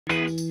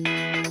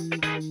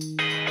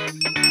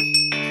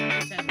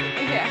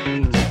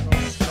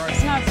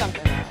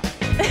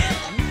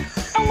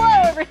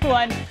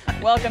everyone.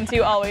 Welcome to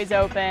Always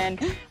Open.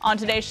 On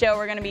today's show,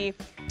 we're going to be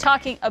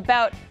talking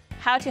about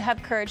how to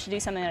have courage to do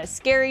something that is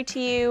scary to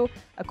you,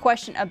 a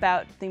question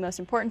about the most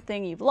important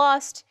thing you've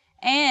lost,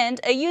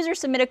 and a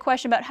user-submitted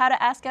question about how to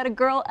ask out a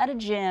girl at a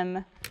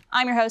gym.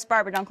 I'm your host,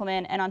 Barbara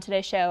Dunkelman, and on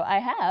today's show, I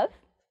have...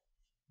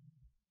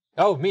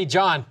 Oh, me,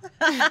 John.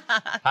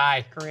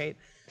 Hi. Great.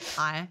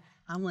 Hi,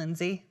 I'm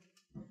Lindsay.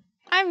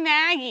 I'm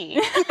Maggie.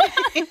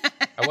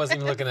 I wasn't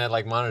even looking at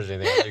like monitors or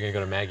anything. I thought you were gonna go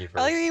to Maggie first.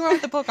 I like you went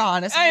with the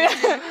Pocahontas.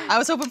 I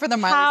was hoping for the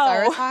Miley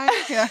Cyrus high.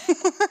 Yeah.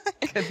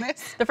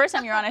 Goodness. The first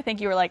time you were on, I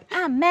think you were like,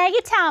 I'm Maggie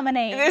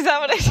Tominay. Is that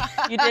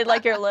what You did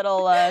like your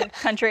little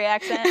country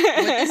accent.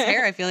 With this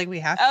hair, I feel like we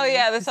have to. Oh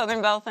yeah, the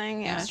Southern Belle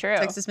thing. Yeah, It's true.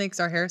 Texas makes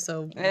our hair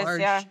so It's-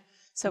 large. yeah.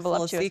 So full of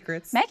voluptuous.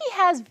 secrets. Maggie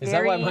has very... Is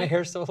that why my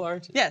hair's so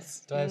large?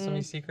 Yes. Do I have so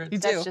many secrets? You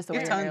That's do. just the You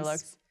way have your hair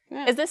tons.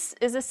 looks.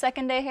 Is this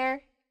second day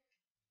hair?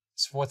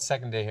 So what's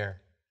second day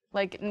hair?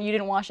 Like, you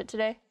didn't wash it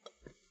today?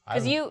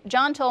 Because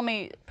John told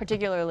me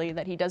particularly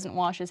that he doesn't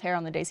wash his hair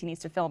on the days he needs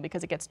to film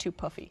because it gets too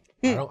puffy.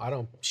 I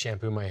don't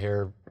shampoo my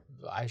hair.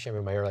 I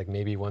shampoo my hair like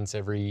maybe once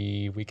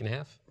every week and a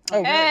half. Oh,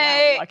 really?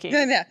 Hey. Lucky.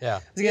 Yeah. Yeah.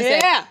 I was gonna say.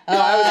 Yeah.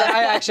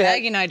 I actually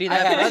Maggie and I do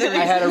that for other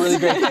I had a really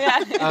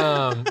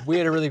great. We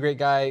had a really great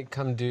guy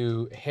come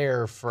do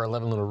hair for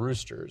 11 Little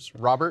Roosters,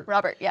 Robert.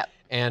 Robert, yeah.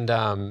 And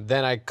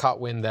then I caught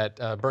wind that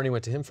Bernie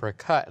went to him for a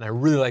cut, and I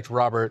really liked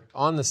Robert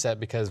on the set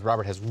because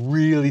Robert has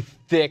really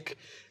thick,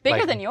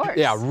 Bigger than yours.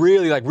 Yeah,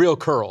 really like real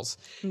curls.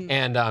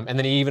 And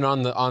then he, even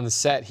on the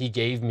set, he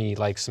gave me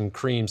like some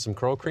cream, some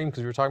curl cream,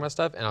 because we were talking about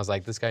stuff, and I was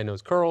like, this guy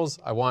knows curls.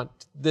 I want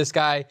this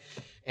guy.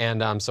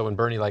 And so when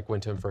Bernie like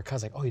went to him for a cut, I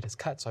was like, oh, he does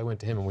cuts. So I went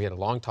to him, and we had a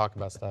long talk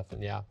about stuff,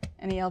 and yeah.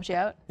 And he helped you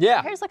out? Yeah.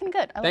 Your hair's looking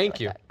good. I like Thank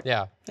it you. like that.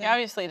 Yeah. He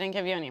obviously didn't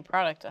give you any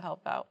product to help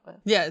out with.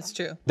 Yeah, it's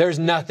true. There's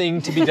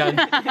nothing to be done.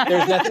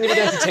 There's nothing to be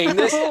done to tame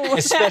this,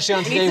 especially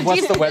on today.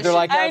 What's the weather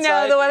like outside? I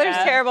know, the weather's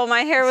terrible. My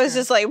hair was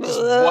just like... Walk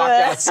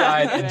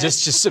outside and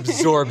just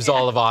absorbs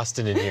all of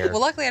Austin in here. Well,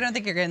 luckily, I don't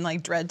think you're getting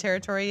like dread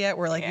territory yet,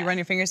 where like you run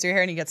your fingers through your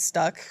hair and you get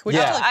stuck. Which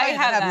Yeah. is really I fun.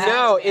 have that.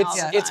 No,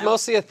 Yeah. it's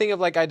mostly a thing of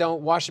like I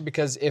don't wash it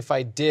because if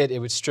I did, it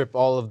would strip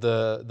all of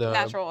the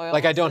Natural oils.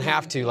 Like I don't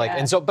have to like, Yeah.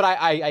 and so but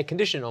I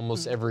condition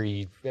almost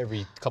every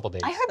couple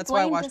days. I heard That's why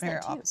I Blaine wash does my hair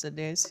that too. opposite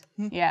days.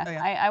 Yeah, Oh,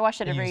 yeah. I wash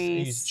it I every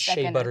use shea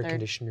second butter or third.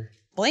 conditioner.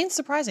 Blaine's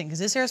surprising because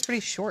his hair is pretty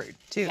short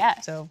too. Yeah.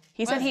 So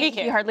He said does he he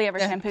care? hardly ever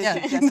shampoos, Yeah.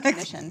 he just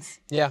conditions.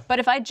 Yeah. But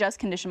if I just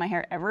condition my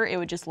hair ever, it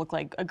would just look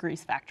like a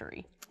grease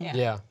factory.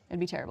 Yeah. It'd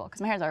be terrible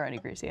because my hair's already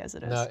greasy as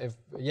it is.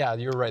 No,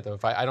 you're right though.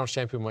 If I don't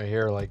shampoo my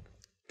hair like,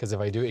 because if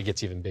I do, it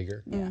gets even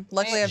bigger.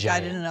 luckily, I've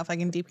Giant. dyed it enough. I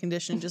can deep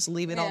condition, just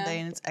leave it all day,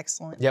 and it's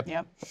excellent. Yep.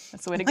 Yep,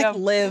 that's the way to Like go.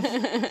 live,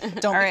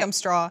 don't right. become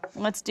straw.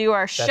 Let's do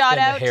our That's shout been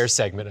out. the hair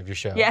segment of your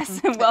show.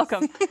 Yes,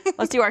 welcome.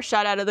 Let's do our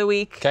shout out of the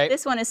week. 'Kay.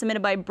 This one is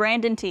submitted by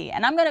Brandon T.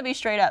 And I'm going to be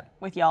straight up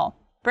with y'all.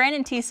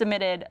 Brandon T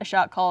submitted a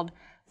shot called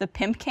the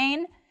Pimp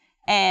Cane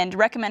and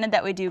recommended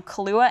that we do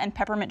Kahlua and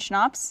peppermint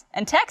schnapps.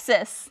 And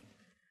Texas,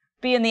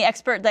 being the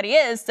expert that he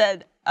is,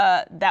 said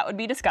that would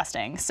be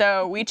disgusting.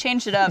 So we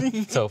changed it up.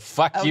 So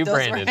fuck you, Those were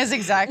Brandon. his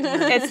exact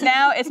words. It's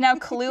now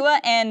Kahlua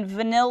and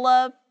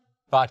vanilla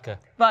Vodka.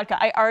 vodka.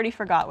 I already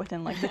forgot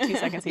within like the 2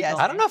 seconds he Yes.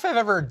 told I me. don't know if I've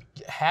ever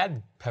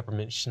had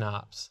peppermint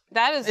schnapps.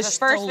 That is It's the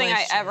first thing I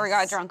delicious. ever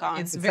got drunk on.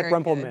 It's It's very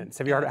like good. Rumplemints.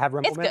 Have you heard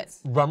of It's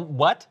good. Rumplemints?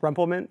 What?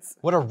 Rumplemints?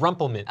 What are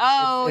rumplemints?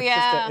 Oh, It's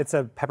yeah. just it's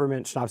a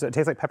peppermint schnapps. It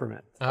tastes like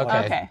peppermint.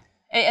 Okay.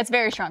 It's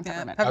very strong Yeah,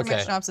 peppermint. peppermint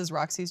Okay. schnapps is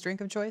Roxy's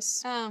drink of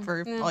choice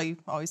for all you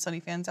Always Sunny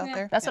fans out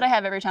there. That's what I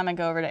have every time I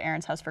go over to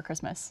Aaron's house for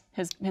Christmas.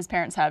 His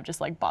parents have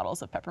just like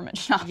bottles of peppermint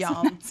schnapps.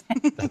 Yum. That's it.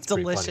 It's Pretty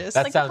funny. delicious.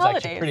 That Like the sounds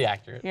actually holidays. pretty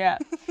accurate. Yeah.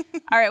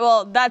 All right.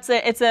 Well, that's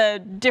it. It's a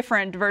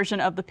different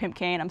version of the Pimp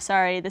Cane. I'm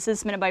sorry. This is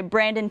submitted by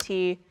Brandon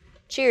T.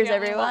 Cheers, You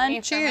only want everyone. me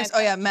for Cheers. my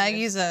Oh yeah, peppermint.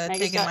 Maggie's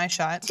taking got my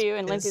shot. Two,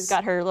 and Lindsay's Is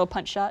got her little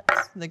punch shot.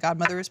 the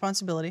godmother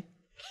responsibility.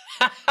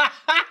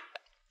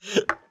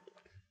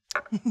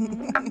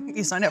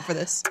 You signed up for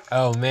this.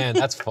 Oh man,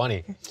 that's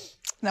funny.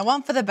 Now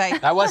one for the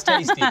bait. That was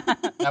tasty.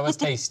 That was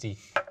tasty.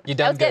 You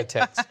done was good, good.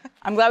 Tex.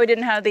 I'm glad we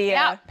didn't have the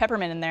Yeah.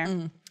 peppermint in there.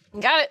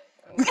 Got it.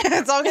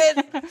 It's all good.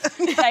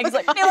 Meg's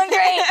like, feeling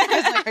great. I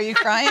was like, are you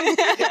crying?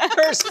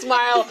 Her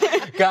smile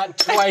got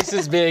twice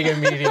as big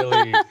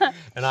immediately,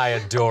 and I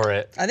adore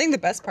it. I think the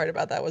best part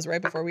about that was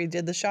right before we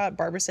did the shot,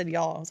 Barbara said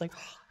y'all. I was like,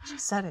 oh, she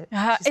said it.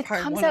 She's It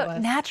part comes one of out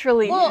us.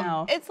 naturally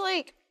now. It's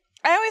like,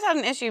 I always had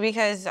an issue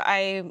because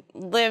I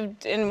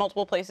lived in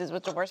multiple places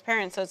with divorced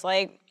parents. So it's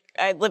like,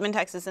 I'd live in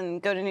Texas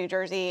and go to New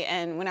Jersey.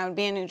 And when I would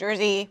be in New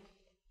Jersey,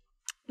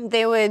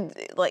 they would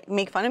like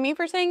make fun of me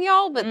for saying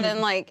y'all. But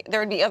then like, there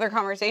would be other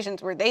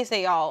conversations where they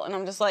say y'all. And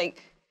I'm just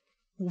like,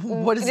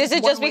 What is is this it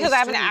just one-way because I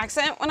have an street?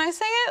 accent when I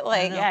say it?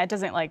 Like, Yeah, it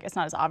doesn't like, it's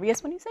not as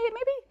obvious when you say it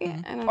maybe?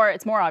 I don't- Or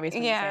it's more obvious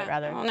when you say yeah, it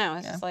rather. I don't know.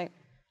 It's just like,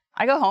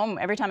 I go home,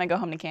 every time I go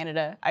home to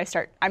Canada,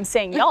 I'm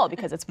saying y'all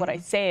because it's what I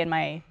say in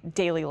my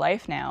daily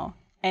life now.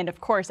 And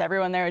of course,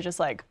 everyone there is just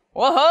like,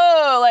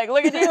 whoa, like,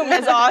 look at you,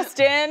 Miss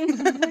Austin.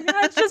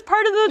 That's just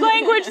part of the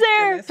language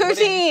there.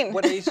 13.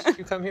 What age did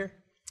you come here?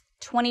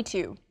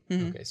 22.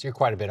 Okay, so you're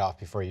quite a bit off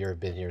before you've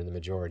been here in the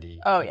majority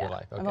Oh of yeah, your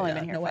life. Okay. I've only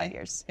been here no 5 way.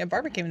 years. Yeah,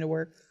 Barbara came into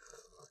work.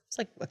 It's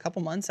like a couple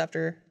months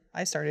after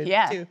I started.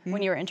 Yeah, too.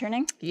 when you were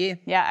interning. Yeah.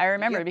 Yeah, I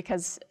remember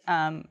because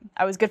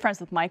I was good friends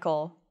with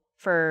Michael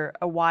for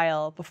a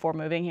while before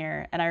moving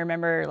here, and I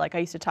remember like I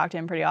used to talk to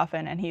him pretty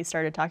often, and he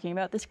started talking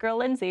about this girl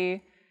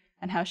Lindsay,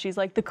 and how she's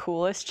like the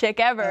coolest chick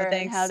ever, and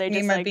thanks. how they Me just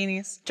and my like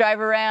beanies.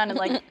 drive around and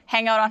like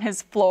hang out on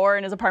his floor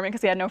in his apartment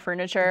because he had no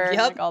furniture, and,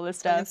 like all this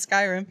In stuff.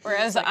 Skyrim.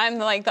 Whereas I'm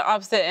like the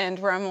opposite end,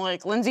 where I'm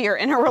like, Lindsay, you're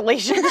in a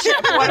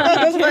relationship. What I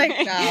are was you like,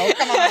 doing? no,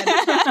 come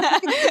on.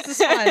 This is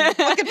fun.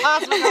 What could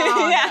possibly go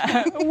wrong?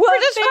 Yeah, we're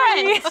just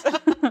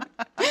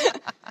friends.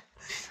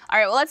 All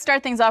right, well, let's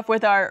start things off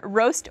with our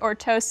roast or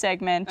toast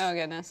segment. Oh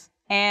goodness.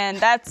 And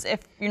that's, if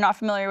you're not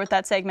familiar with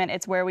that segment,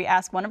 it's where we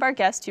ask one of our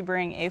guests to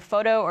bring a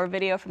photo or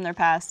video from their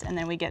past, and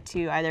then we get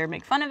to either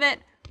make fun of it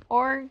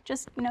or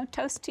just,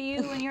 toast to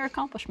you and your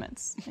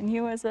accomplishments and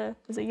you as a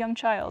young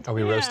child. Are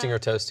we roasting or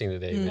toasting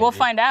today? Mandy? We'll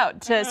find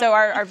out. So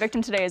our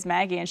victim today is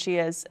Maggie, and she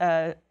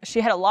had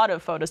a lot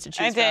of photos to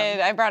choose I did.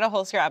 I brought a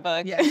whole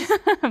scrapbook. Yeah.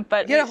 from.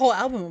 But You had a whole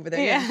album over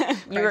there.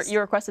 Yeah. you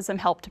requested some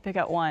help to pick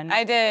out one.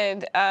 I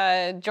did.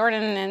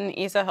 Jordan and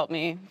Issa helped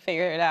me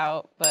figure it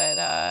out,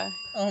 but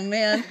Oh,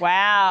 man.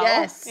 Wow.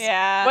 Yes.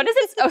 yeah. What is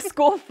it? A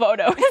school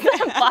photo. Is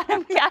that a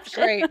bottom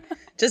caption? Great.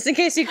 Just in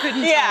case you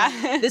couldn't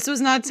tell, this was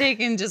not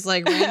taken just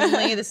like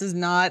randomly. This is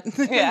not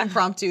an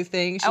impromptu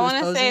thing. She I was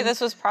want to say posing.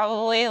 this was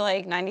probably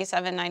like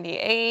 97,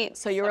 98.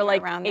 So you were somewhere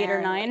like around 8 or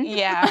there. 9?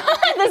 Yeah.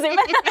 Does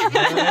it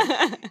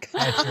matter?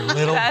 Got your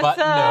little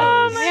button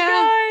Oh nose. my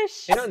Yeah.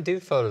 gosh. They don't do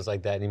photos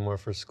like that anymore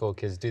for school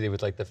kids, do they?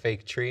 With like the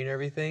fake tree and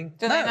everything?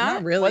 Do they Not, not?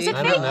 not really. Was it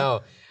I fake? don't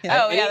know.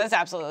 Oh, Any- yeah, that's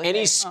absolutely Any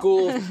fake.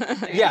 school,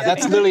 yeah,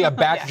 that's literally a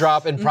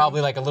backdrop and probably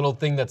like a little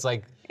thing that's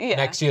like Yeah.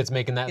 next to you that's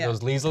making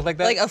those leaves look like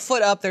that. Like a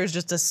foot up, there's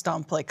just a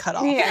stump like cut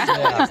off.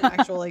 Yeah. It's an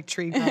actual like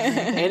tree. growing.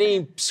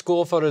 Any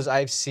school photos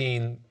I've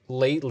seen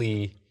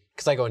lately,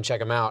 because I go and check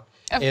them out,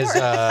 is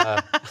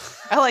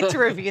I like to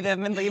review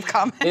them and leave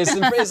comments.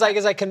 is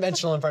like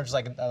conventional in front, just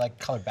like a like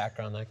colored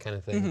background, that kind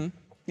of thing.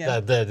 Yeah.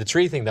 The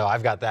tree thing though,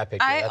 I've got that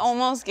picture. I That's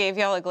almost gave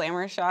y'all a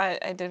glamour shot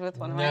I did with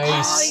one of my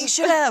nice. Oh, you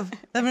should have.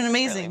 That'd been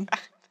amazing.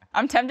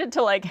 I'm tempted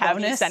to like have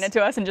you Bonus. send it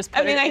to us and just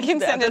put I mean, it I into can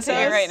the send it to you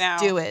episodes. right now.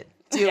 Do it.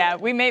 Yeah,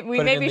 we Put it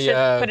in maybe the,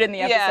 should put it in the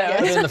yeah. episode.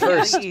 Put it in the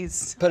first.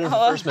 Please. Put it in the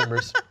first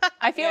members.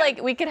 I feel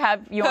like we could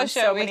have you on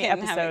Post-show, so we many can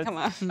have it episodes. come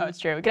up. Oh, it's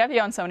true. We could have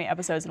you on so many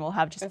episodes, and we'll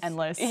have just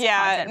endless. Yeah,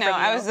 content no, from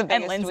I you. was the and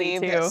biggest Lindsay dweeb.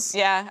 too. Yes.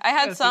 Yeah, I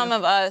had some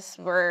of us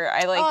where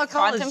I like Oh,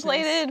 college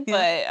contemplated, days.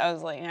 Yeah. but I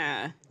was like,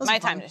 my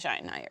time to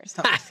shine, not yours.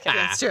 No, just kidding.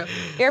 That's true.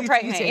 You're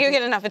pregnant. take You it.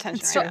 get enough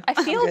attention. true.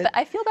 Right?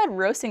 I feel bad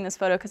roasting this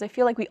photo because I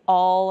feel like we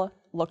all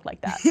looked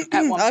like that at one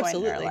point in our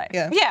Absolutely. life.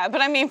 Yeah. Yeah,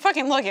 but I mean,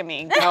 fucking look at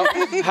me.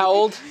 How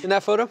old in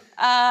that photo?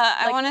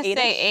 I Like want to 8-ish?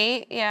 say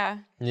 8. Yeah.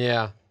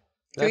 Yeah.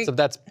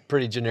 That's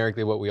pretty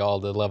generically what we all,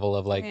 the level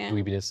of like Yeah.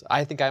 dweebiness.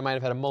 I think I might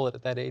have had a mullet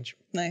at that age.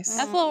 Nice.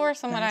 That's a little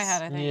worse than what I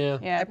had, I think. Yeah.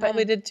 Yeah, I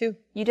probably did too.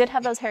 You did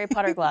have those Harry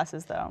Potter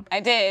glasses though. I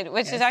did,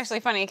 which is actually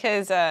funny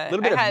because A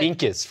little bit of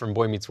Minkus from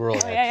Boy Meets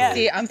World. yeah, yeah.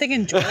 See, I'm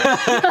thinking George.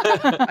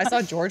 I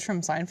saw George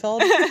from Seinfeld.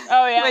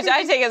 Oh yeah. which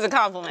I take as a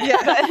compliment.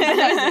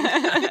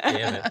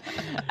 Damn it.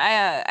 I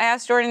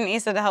asked Jordan and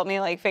Issa to help me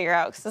like figure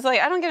out because it's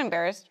like I don't get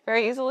embarrassed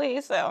very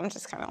easily, so I'm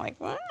just kind of like,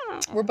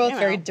 We're both you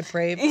very know.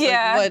 depraved.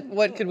 Yeah. Like,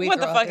 what could we? What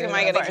the throw out fuck there am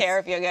I that- gonna care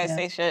if you guys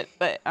say shit?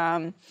 But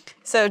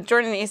so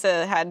Jordan and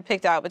Issa had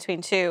picked out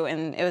between two,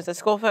 and it was a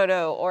school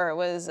photo or it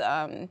was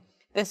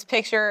this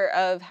picture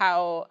of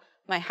how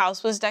my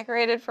house was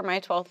decorated for my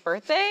 12th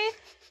birthday.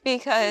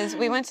 Because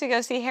we went to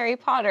go see Harry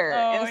Potter,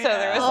 and so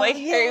there was like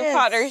Harry yes.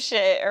 Potter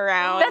shit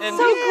around. That's and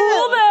so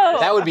cool though.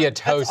 That would be a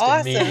toast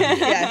Awesome. to me.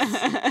 Yes.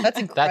 That's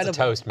incredible. That's a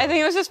toast. I Man.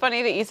 think it was just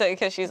funny to Issa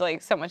because she's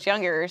like so much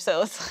younger,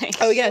 so it's like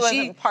Oh, yeah, she she-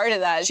 wasn't part of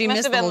that. she She must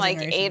missed have the been whole like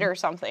generation. 8 or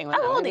something when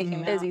How that old movie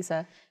came is out.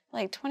 Issa?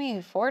 Like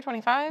 24,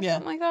 25, Yeah,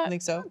 something like that. I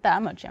think so.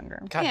 That much younger.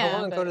 God, Yeah, how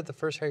long ago but- did the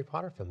first Harry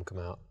Potter film come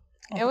out?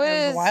 It was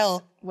a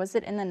while. Was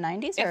it in the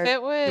 90s or? If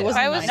it was,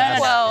 wasn't I was 90s.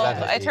 12.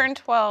 No. I turned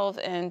 12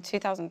 in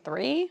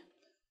 2003.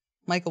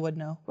 Michael would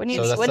know. Wouldn't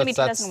So you? that's- Wouldn't it be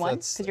that's- 2001?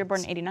 that's- Because you're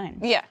born in '89.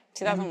 Yeah,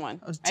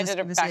 2001. was I just did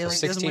gonna it say, backwards.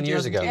 16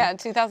 years ago. Yeah,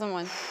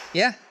 2001.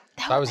 Yeah.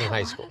 So I was in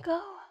high school.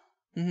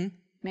 Man,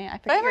 I Have I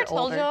figured ever you're told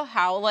older. you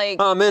how like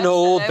I'm an upset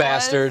old I was?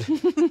 bastard.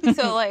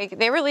 So like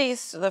they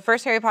released the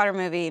first Harry Potter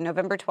movie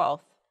November 12th.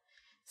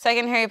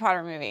 Second Harry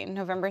Potter movie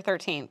November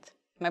 13th.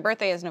 My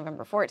birthday is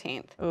November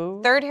 14th. Ooh.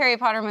 Third Harry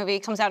Potter movie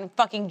comes out in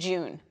fucking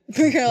June.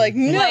 You're like,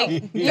 no,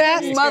 Like,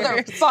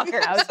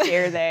 motherfuckers. How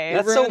dare they?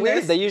 That's so ruined weird.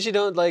 this. They usually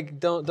don't like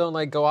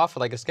go off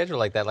of like a schedule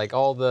like that. Like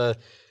all the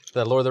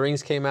Lord of the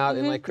Rings came out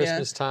in like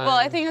Christmas time. Well,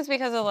 I think it's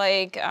because of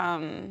like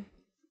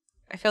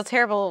I feel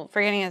terrible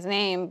forgetting his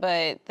name,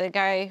 but the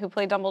guy who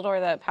played Dumbledore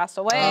that passed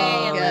away,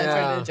 and Yeah, then it's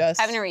hard to adjust.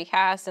 having to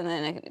recast, and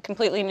then a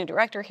completely new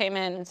director came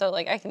in, and so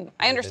like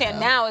I understand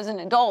now as an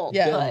adult.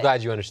 Yeah. I'm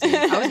glad you understand.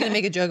 I was gonna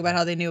make a joke about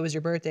how they knew it was your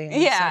birthday and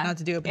decided not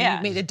to do it, but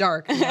you made it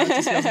dark. And now it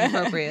just feels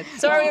inappropriate.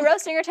 So are we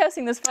roasting or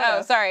toasting this photo?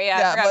 Oh, sorry,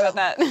 I forgot about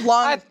that.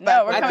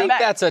 No, we're I coming think back.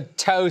 that's a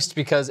toast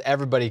because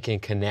everybody can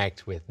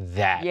connect with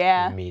that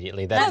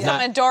immediately. That's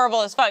I'm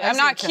adorable as fuck. I'm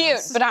not say cute,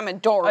 toast. but I'm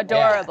adorable.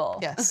 Adorable.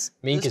 Yes.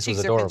 Minkus Those cheeks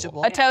was are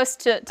adorable. pinchable. A toast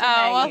to Oh,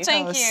 well, Maggie.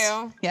 thank Toast.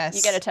 you. Yes.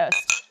 You get a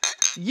toast.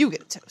 You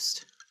get a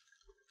toast.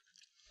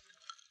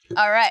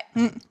 All right.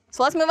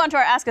 So let's move on to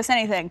our Ask Us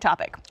Anything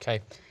topic.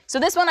 Okay. So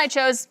this one I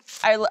chose,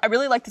 I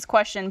really like this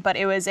question, but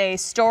it was a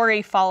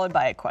story followed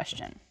by a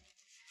question.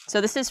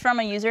 So this is from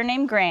a user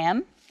named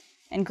Graham,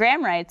 and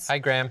Graham writes, Hi,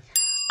 Graham.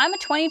 I'm a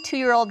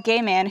 22-year-old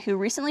gay man who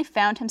recently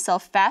found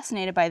himself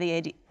fascinated by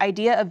the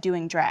idea of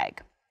doing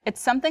drag. It's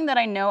something that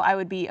I know I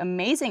would be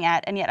amazing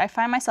at, and yet I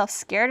find myself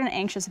scared and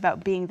anxious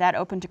about being that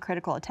open to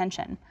critical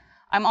attention.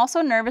 I'm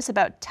also nervous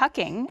about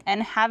tucking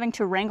and having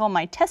to wrangle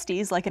my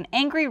testes like an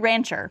angry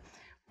rancher,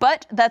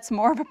 but that's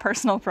more of a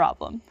personal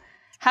problem.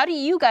 How do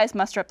you guys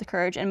muster up the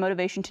courage and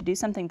motivation to do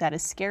something that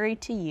is scary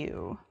to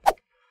you?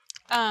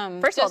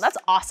 First of all, that's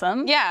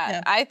awesome.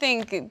 Yeah, I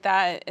think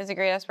that is a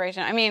great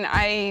aspiration. I mean,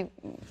 I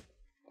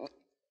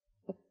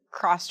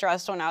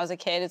cross-dressed when I was a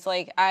kid. It's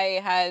like I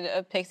had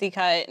a pixie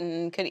cut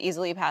and could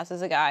easily pass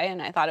as a guy,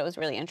 and I thought it was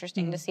really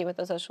interesting to see what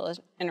the social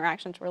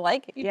interactions were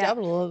like. You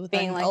dabbled a little with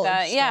being like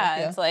that.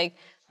 Yeah, it's like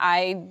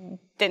I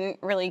didn't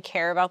really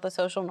care about the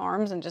social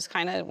norms and just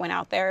kind of went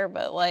out there,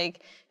 but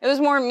like it was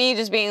more me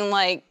just being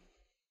like,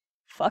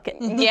 Fuck it.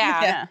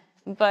 yeah.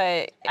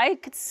 But I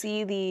could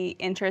see the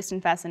interest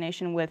and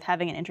fascination with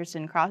having an interest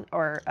in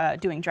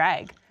doing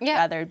drag,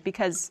 rather,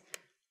 because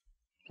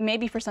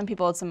maybe for some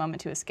people it's a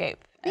moment to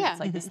escape. And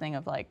it's like this thing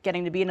of like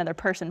getting to be another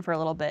person for a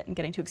little bit and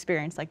getting to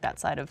experience like that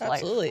side of life.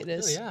 Absolutely, it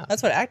is. yeah.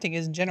 That's what acting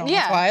is in general.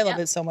 Yeah, That's why I love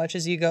it so much.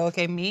 Is you go,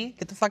 okay, me,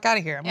 get the fuck out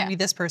of here. I'm gonna Yeah. be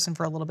this person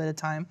for a little bit of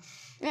time.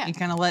 Yeah. You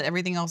kind of let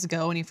everything else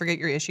go and you forget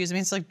your issues. I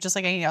mean, it's like just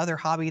like any other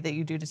hobby that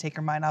you do to take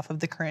your mind off of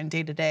the current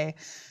day to day.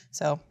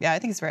 So yeah, I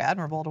think it's very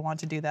admirable to want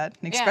to do that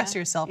and express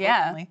yourself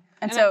openly.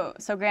 And so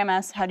Graham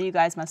asks, how do you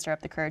guys muster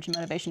up the courage and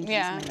motivation to do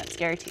something that's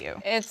scary to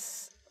you?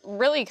 it's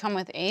really come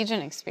with age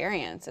and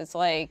experience. It's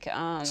like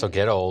So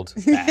get old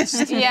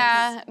fast.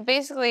 yeah,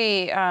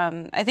 basically,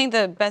 I think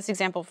the best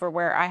example for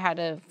where I had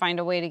to find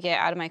a way to get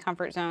out of my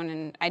comfort zone,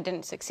 and I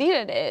didn't succeed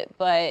at it,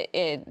 but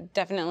it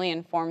definitely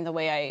informed the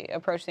way I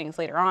approached things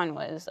later on,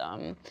 was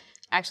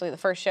actually the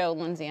first show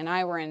Lindsay and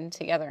I were in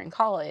together in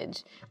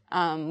college.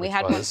 We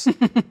had one.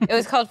 It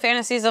was called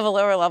Fantasies of a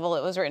Lower Level.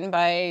 It was written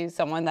by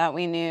someone that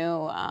we knew.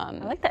 I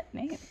like that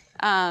name.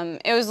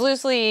 It was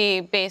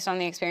loosely based on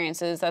the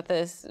experiences that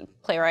this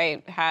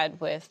playwright had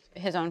with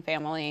his own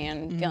family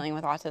and dealing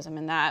with autism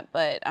and that.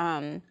 But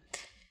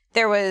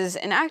there was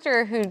an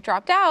actor who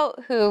dropped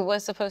out who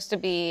was supposed to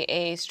be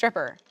a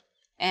stripper.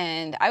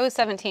 And I was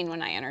 17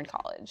 when I entered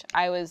college.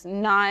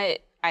 I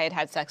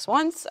had sex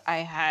once. I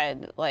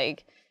had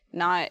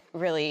not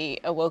really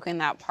awoken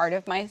that part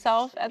of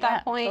myself at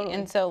that point. Totally.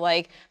 And so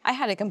I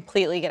had to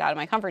completely get out of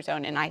my comfort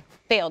zone, and I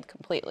failed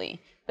completely.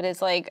 But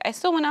it's like, I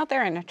still went out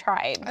there and I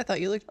tried. I thought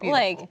you looked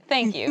beautiful.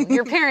 Thank you.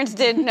 Your parents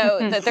did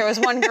note that there was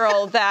one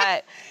girl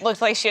that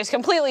looked like she was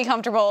completely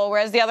comfortable,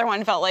 whereas the other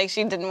one felt like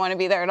she didn't want to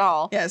be there at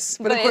all. Yes,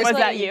 But of it's course Was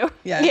that you?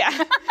 Yeah.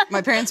 Yeah.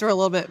 My parents were a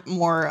little bit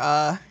more,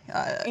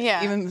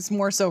 Yeah. even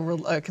more so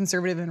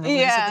conservative and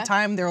religious at Yeah. the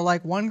time. They were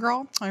like, one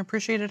girl, I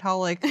appreciated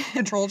how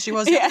controlled she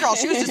was. The other girl,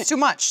 she was just too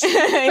much. Too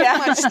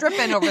much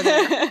stripping over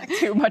there.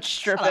 Too much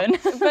stripping.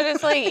 But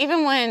it's like,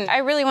 even when I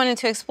really wanted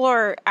to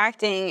explore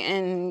acting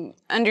and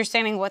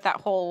understanding what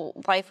that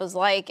whole life was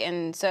like,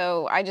 and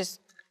so I just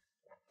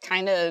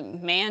kind of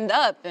manned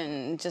up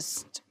and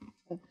just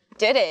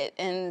did it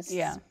and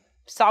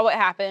saw what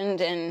happened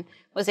and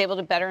was able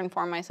to better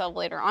inform myself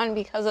later on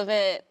because of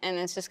it. And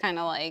it's just kind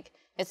of like,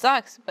 it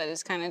sucks, but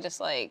it's kind of just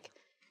like,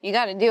 you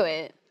got to do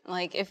it.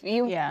 Like, if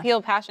you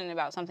feel passionate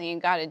about something, you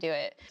got to do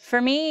it.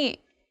 For me,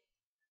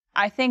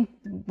 I think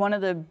one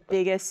of the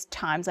biggest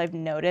times I've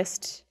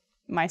noticed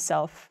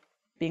myself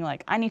being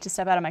like, I need to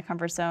step out of my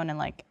comfort zone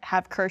and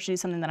have courage to do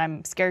something that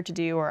I'm scared to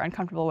do or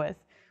uncomfortable with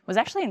was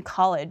actually in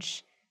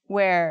college,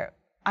 where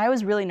I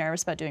was really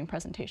nervous about doing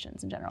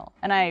presentations in general.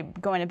 And I,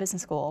 going to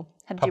business school,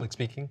 had to Public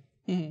speaking?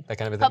 That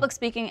kind of a thing? public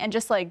speaking and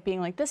just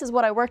being like, this is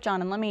what I worked on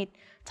and let me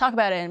talk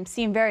about it and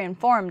seem very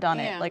informed on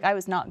it. I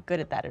was not good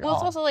at that at all.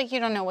 Well, it's also you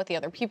don't know what the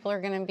other people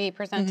are going to be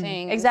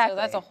presenting. Exactly. So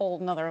that's a whole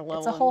nother level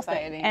It's a whole of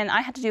anxiety. thing. And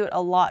I had to do it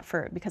a lot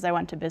because I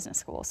went to business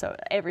school, so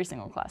every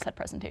single class had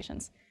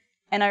presentations.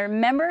 And I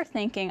remember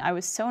thinking I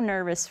was so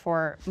nervous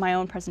for my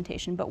own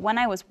presentation, but when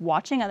I was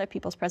watching other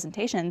people's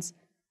presentations,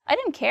 I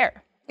didn't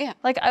care. Yeah.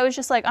 I was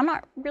just I'm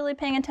not really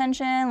paying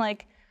attention.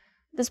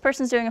 This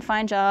person's doing a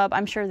fine job.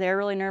 I'm sure they're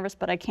really nervous,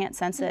 but I can't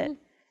sense it.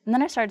 And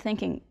then I started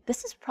thinking,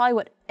 this is probably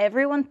what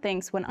everyone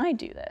thinks when I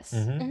do this,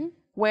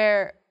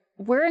 where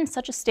we're in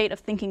such a state of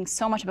thinking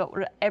so much about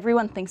what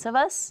everyone thinks of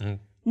us,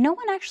 no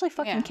one actually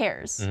fucking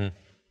cares.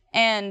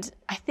 And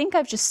I think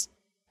I've just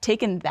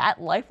taken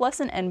that life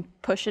lesson and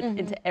pushed it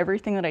into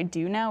everything that I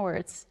do now, where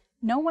it's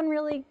no one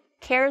really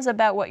cares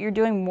about what you're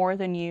doing more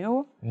than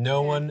you.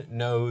 No one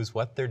knows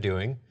what they're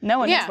doing. No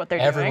one knows what they're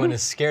doing. Everyone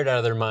is scared out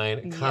of their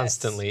mind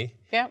constantly.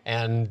 Yep.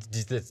 And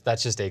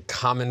that's just a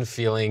common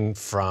feeling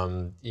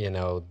from,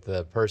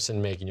 the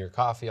person making your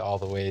coffee all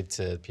the way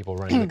to people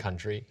running the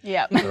country.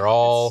 Yeah. They're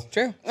all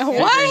True.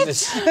 they're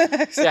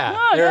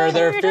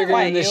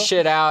figuring this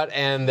shit out,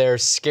 and they're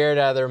scared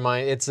out of their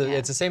mind. It's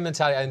the same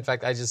mentality. In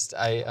fact, it's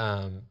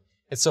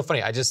so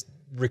funny. I just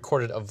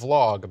recorded a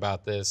vlog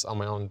about this on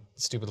my own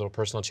stupid little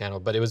personal channel,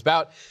 but it was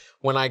about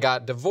when I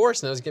got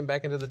divorced and I was getting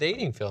back into the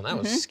dating field, and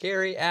that was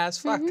scary as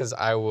fuck because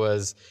I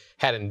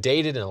hadn't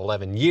dated in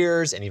 11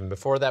 years, and even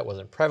before that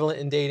wasn't prevalent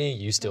in dating.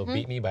 You still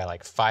beat me by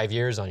like 5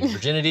 years on your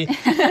virginity.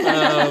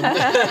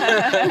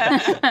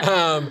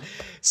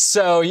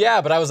 So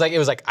yeah, but it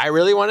was like I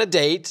really want to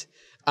date.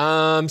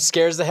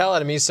 Scares the hell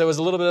out of me. So it was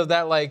a little bit of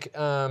that, like,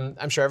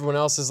 I'm sure everyone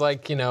else is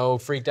like,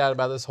 freaked out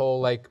about this whole,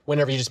 like,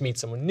 whenever you just meet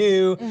someone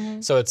new.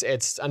 So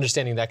it's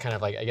understanding that kind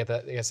of like, I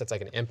guess that's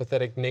like an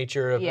empathetic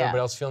nature of everybody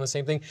else feeling the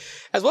same thing,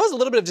 as well as a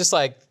little bit of just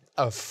like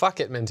a fuck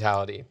it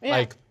mentality.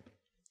 Like,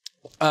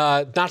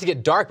 not to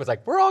get dark, but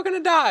like, we're all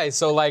gonna die.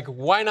 So like,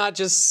 why not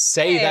just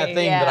say that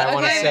thing that I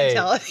want to say?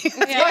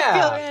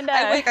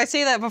 I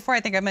say that before. I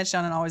think I mentioned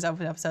on an Always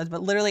Open episodes,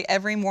 but literally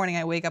every morning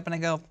I wake up and I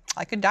go,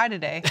 I could die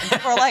today. And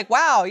people are like,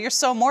 wow, you're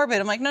so morbid.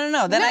 I'm like,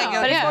 no. Then I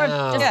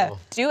go,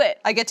 just do it.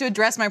 I get to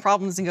address my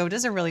problems and go,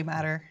 does it really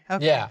matter?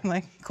 Okay. Yeah. I'm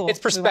like, cool. It's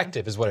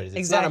perspective is what it is.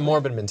 It's not a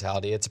morbid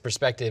mentality. It's a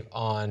perspective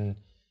on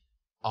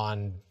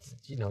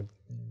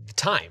the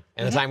time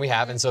and the time we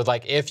have. And so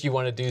like, if you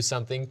want to do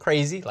something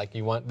crazy, like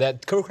you want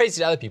that go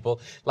crazy to other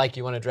people, like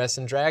you want to dress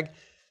in drag,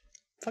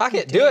 fuck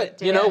it, do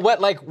it. You know what?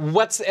 Like,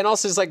 and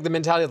also it's like the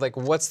mentality of like,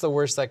 what's the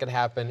worst that could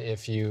happen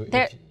if you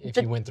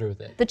went through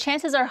with it? The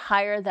chances are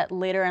higher that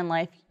later in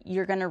life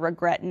you're gonna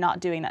regret not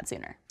doing that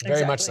sooner.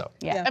 Very much so.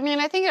 Yeah. I mean,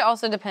 I think it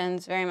also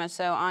depends very much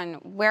so on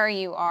where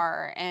you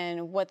are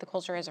and what the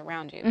culture is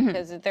around you,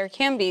 because there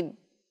can be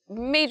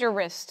major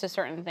risks to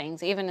certain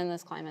things, even in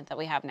this climate that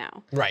we have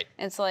now. Right.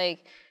 It's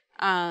like,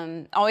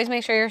 always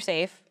make sure you're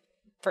safe,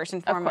 first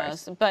and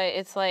foremost. But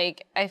it's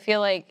like, I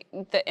feel like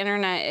the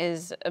internet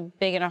is a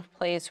big enough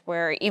place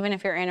where even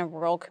if you're in a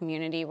rural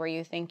community where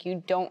you think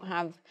you don't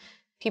have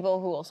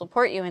people who will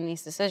support you in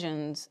these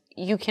decisions,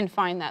 you can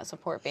find that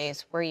support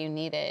base where you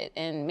need it.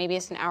 And maybe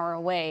it's an hour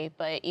away,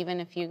 but even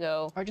if you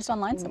go... Or just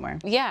online somewhere.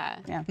 Yeah.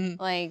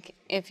 Like,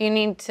 if you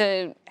need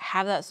to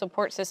have that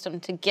support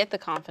system to get the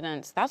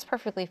confidence, that's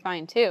perfectly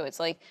fine too. It's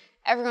like,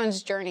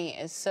 everyone's journey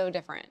is so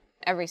different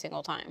every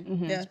single time.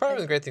 It's probably one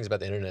of the great things about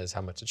the internet is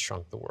how much it's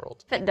shrunk the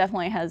world. It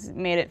definitely has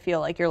made it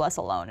feel like you're less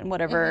alone in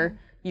whatever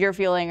you're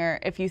feeling, or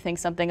if you think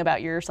something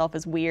about yourself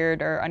is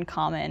weird or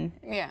uncommon.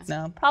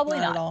 No, probably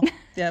not not. at all.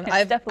 Yeah,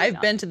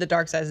 I've been to the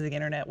dark sides of the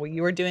internet. What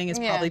you were doing is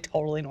probably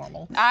totally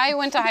normal. I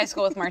went to high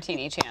school with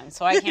Martini Chan,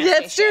 so I can't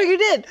That's say true, shit. you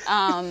did.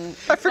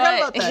 I forgot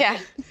about that. Yeah.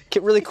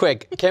 Really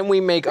quick, can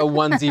we make a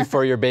onesie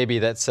for your baby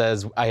that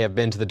says, I have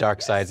been to the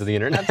dark sides of the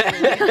internet?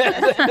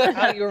 That's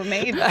how you were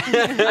made.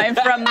 I'm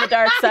from the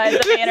dark side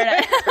of the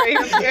internet.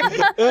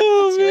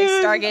 She like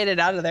stargated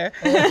out of there.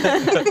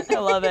 I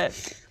love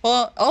it.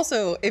 Well,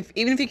 also,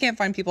 even if you can't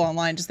find people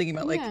online, just thinking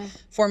about like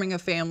forming a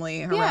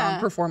family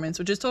around performance,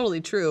 which is totally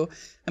true.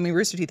 I mean,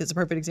 Rooster Teeth is a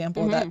perfect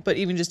example of that. But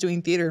even just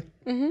doing theater,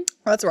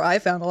 that's where I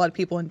found a lot of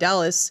people in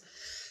Dallas,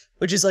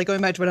 which is like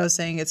going back to what I was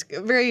saying. It's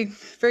very,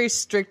 very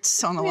strict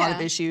on a lot of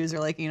issues, or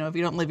like, if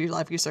you don't live your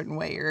life a certain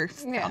way, you're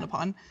frowned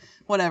upon.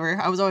 Whatever.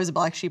 I was always a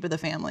black sheep of the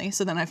family.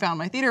 So then I found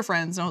my theater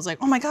friends, and I was like,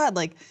 oh my God,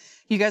 like,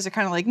 you guys are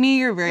kind of like me.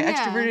 You're very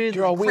extroverted.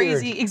 You're all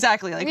crazy. weird.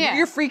 Exactly. Like,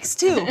 you're freaks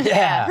too.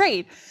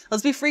 Great.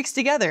 Let's be freaks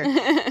together.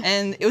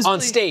 And it was on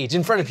stage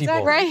in front of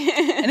people. Right.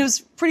 And it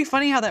was pretty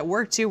funny how that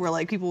worked too, where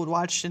like people would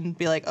watch and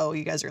be like, oh,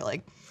 you guys are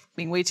like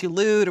being way too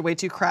lewd or way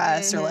too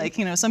crass, or like,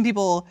 some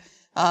people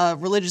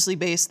religiously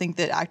based think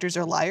that actors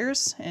are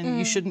liars and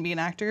you shouldn't be an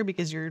actor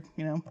because you're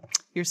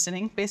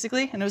sinning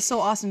basically. And it was so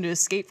awesome to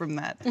escape from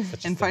that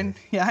and find,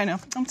 I know,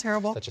 I'm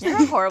terrible.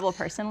 You're a horrible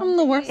person. I'm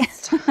the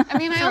worst. I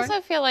mean, I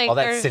also feel like all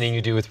that sinning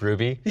you do with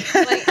Ruby.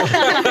 like,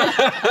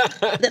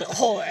 Little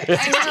whore.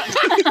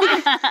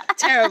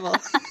 Terrible.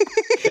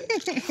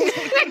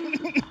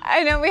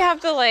 I know we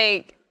have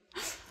to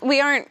we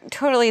aren't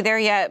totally there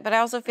yet, but I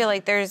also feel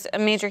like there's a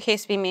major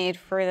case to be made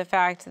for the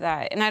fact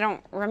that, and I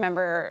don't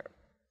remember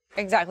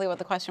exactly what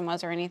the question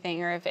was or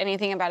anything, or if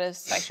anything about his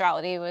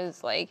sexuality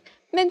was like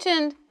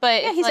mentioned,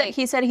 but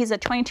he said he's a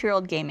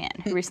 22-year-old gay man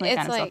who recently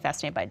found himself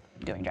fascinated by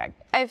doing drag.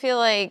 I feel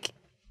like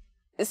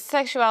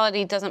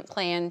sexuality doesn't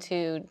play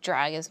into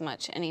drag as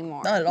much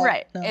anymore. Not at all.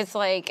 Right. No. It's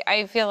like,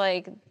 I feel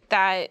like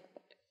that,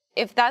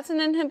 if that's an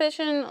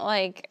inhibition,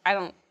 like, I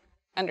don't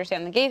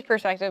understand the gay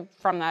perspective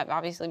from that,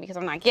 obviously, because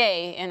I'm not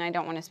gay, and I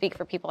don't want to speak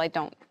for people I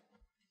don't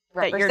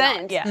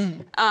represent.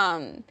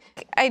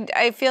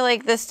 I feel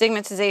like the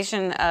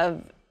stigmatization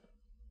of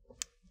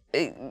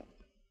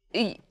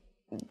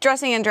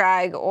dressing in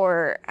drag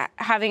or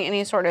having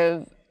any sort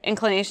of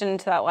inclination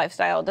to that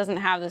lifestyle. It doesn't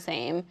have the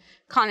same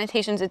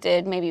connotations it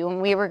did maybe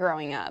when we were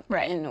growing up.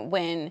 Right. And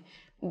when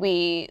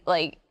we,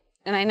 like,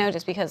 and I know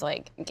just because,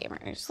 like, gay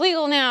marriage is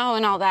legal now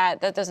and all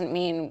that, that doesn't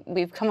mean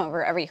we've come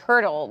over every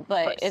hurdle.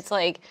 But it's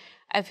like,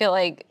 I feel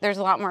like there's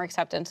a lot more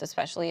acceptance,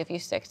 especially if you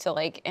stick to,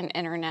 like, an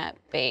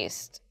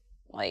internet-based,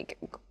 like,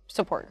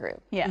 support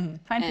group. Yeah,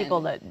 find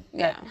people that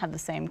yeah. have the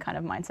same kind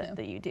of mindset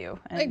that you do.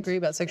 And I agree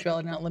about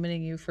sexuality not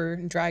limiting you for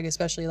drag,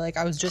 especially. Like,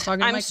 I was just talking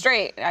to I'm Mike.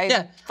 straight.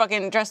 I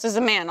fucking dressed as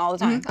a man all the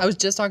time. I was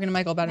just talking to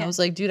Michael about it. I was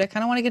like, dude, I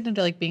kind of want to get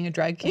into like being a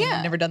drag king.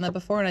 I've never done that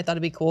before, and I thought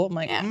it'd be cool. I'm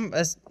like,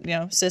 as you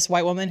know, cis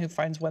white woman who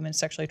finds women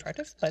sexually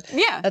attractive, but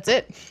that's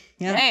it.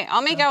 Yeah. Hey,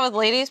 I'll make out with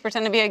ladies,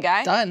 pretend to be a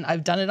guy. Done.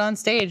 I've done it on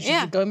stage.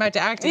 Yeah. Going back to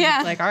acting. Yeah.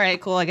 It's like, all right,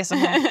 cool. I guess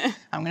I'm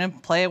gonna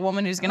play a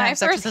woman who's gonna My have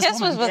sex first with this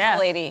kiss woman. was with a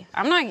lady.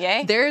 I'm not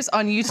gay. There's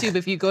on YouTube,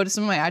 if you go to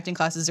some of my acting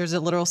classes, there's a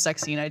literal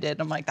sex scene I did.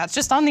 I'm like, that's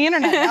just on the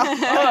internet now.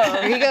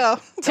 There you go.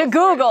 to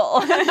Google.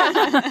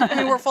 I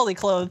mean, we're fully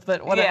clothed,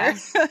 but whatever.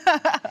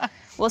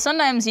 Well,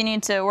 sometimes you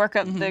need to work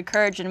up the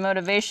courage and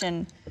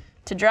motivation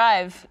to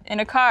drive in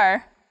a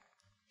car.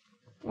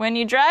 When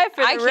you drive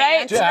for the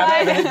right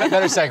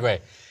Better segue.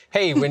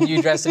 Hey, when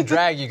you dress in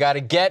drag, you got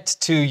to get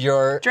to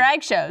your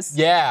drag shows.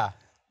 Yeah.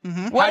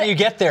 How do you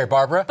get there,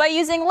 Barbara? By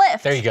using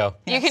Lyft. There you go.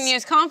 You can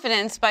use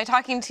confidence by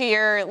talking to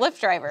your Lyft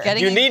driver.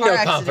 Getting You in need car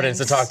no confidence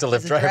to talk to accidents Lyft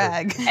is a driver.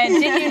 drag.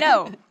 And did you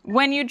know,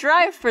 when you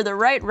drive for the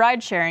right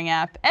ride-sharing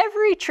app,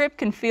 every trip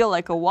can feel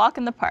like a walk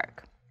in the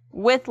park.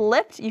 With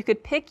Lyft, you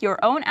could pick your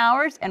own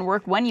hours and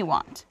work when you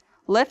want.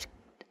 Lyft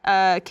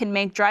can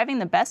make driving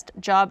the best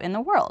job in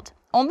the world.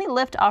 Only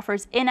Lyft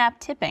offers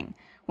in-app tipping.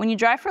 When you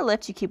drive for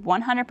Lyft, you keep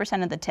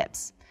 100% of the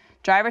tips.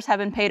 Drivers have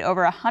been paid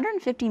over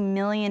 $150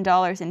 million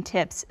in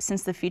tips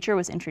since the feature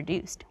was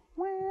introduced.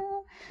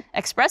 Well,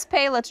 Express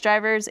Pay lets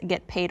drivers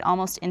get paid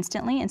almost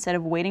instantly instead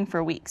of waiting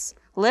for weeks.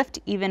 Lyft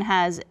even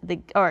has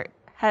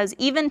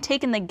even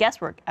taken the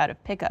guesswork out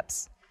of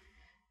pickups.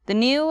 The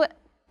new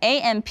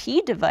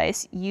AMP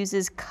device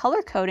uses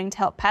color coding to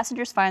help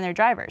passengers find their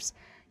drivers.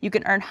 You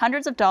can earn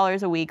hundreds of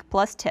dollars a week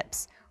plus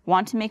tips.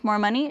 Want to make more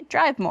money?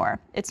 Drive more.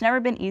 It's never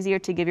been easier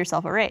to give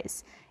yourself a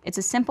raise. It's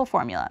a simple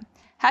formula.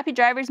 Happy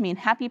drivers mean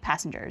happy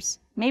passengers.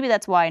 Maybe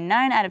that's why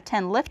 9 out of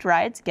 10 Lyft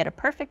rides get a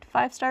perfect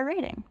 5-star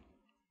rating.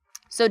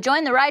 So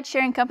join the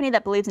ride-sharing company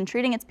that believes in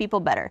treating its people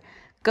better.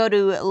 Go to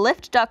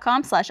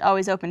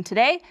lyft.com/alwaysopen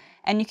today,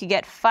 and you could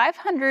get a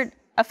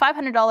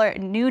 $500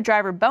 new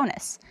driver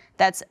bonus.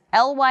 That's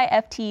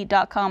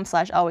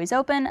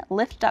lyft.com/alwaysopen,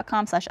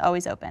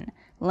 lyft.com/alwaysopen.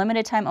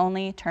 Limited time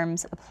only,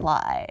 terms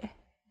apply.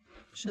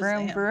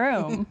 Vroom,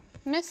 vroom.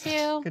 Miss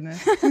you.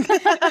 Goodness. All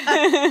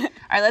right,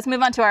 let's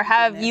move on to our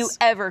Have You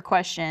Ever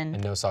question.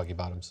 And no soggy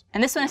bottoms.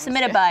 And this one is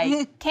submitted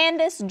by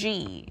Candace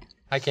G.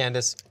 Hi,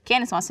 Candace.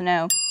 Candace wants to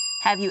know,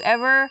 have you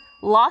ever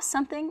lost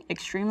something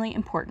extremely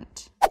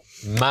important?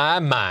 My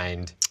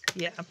mind.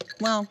 Yeah.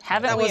 Well,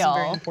 Haven't that we wasn't all?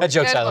 very That important.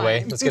 joke's Good out of the way.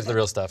 one. Let's get to the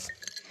real stuff.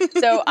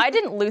 So I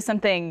didn't lose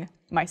something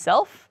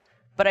myself,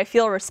 but I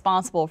feel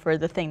responsible for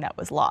the thing that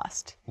was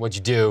lost. What'd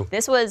you do?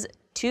 This was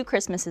 2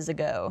 Christmases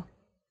ago.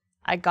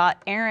 I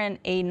got Aaron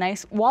a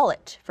nice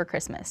wallet for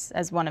Christmas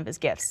as one of his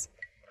gifts.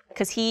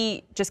 Because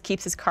he just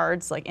keeps his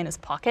cards like in his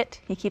pocket.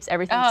 He keeps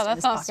everything Oh, in that's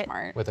his not pocket.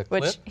 smart. With a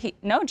clip? Just in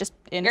You're his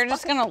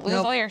just pocket. gonna lose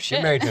all your shit.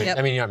 You're married to Yep.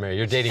 I mean, you're not married.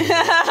 You're dating.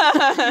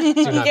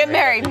 Get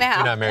married now.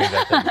 Do not marry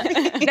that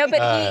thing. No,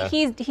 but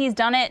he's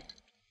done it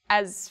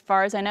as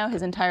far as I know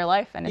his entire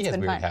life, and it's He has been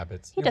weird fine.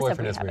 habits. He Your does have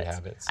boyfriend weird has weird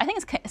habits. habits. I think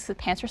his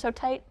pants are so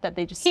tight that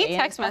they just He stay in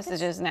text his pockets.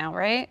 messages now,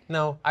 right?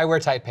 No, I wear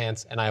tight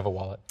pants and I have a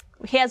wallet.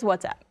 He has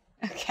WhatsApp.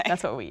 Okay.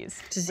 That's what we use,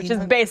 Does he which is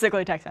not-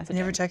 basically text messaging.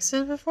 Never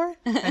texted before?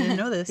 I didn't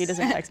know this. He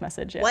doesn't text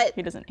message. Yeah. What?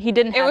 He doesn't. He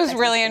didn't. It have was text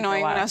really messaging for a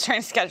annoying when while. I was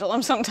trying to schedule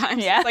him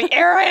sometimes. Yeah? It's like,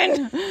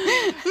 Aaron,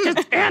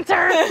 just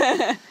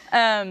answer.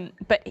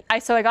 But I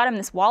got him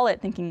this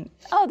wallet thinking,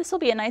 oh, this will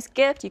be a nice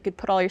gift. You could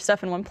put all your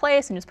stuff in one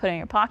place and just put it in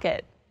your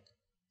pocket.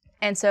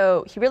 And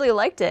so he really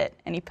liked it,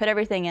 and he put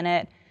everything in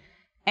it.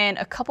 And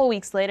a couple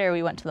weeks later,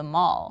 we went to the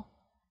mall,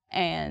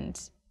 and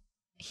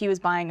he was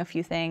buying a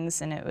few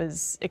things, and it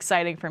was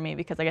exciting for me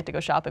because I get to go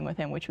shopping with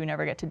him, which we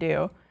never get to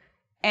do.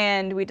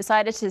 And we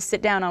decided to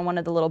sit down on one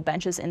of the little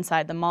benches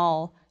inside the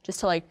mall just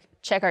to like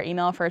check our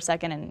email for a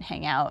second and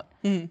hang out.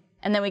 And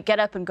then we get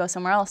up and go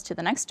somewhere else to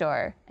the next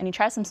store, and he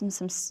tries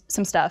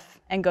some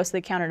stuff and goes to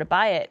the counter to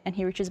buy it, and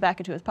he reaches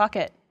back into his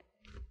pocket,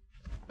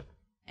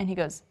 and he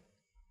goes,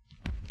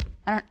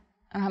 I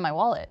don't have my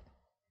wallet.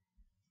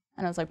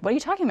 And I was like, what are you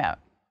talking about?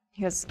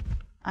 He goes,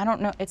 I don't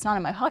know, it's not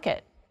in my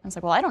pocket. I was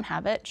like, well, I don't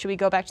have it. Should we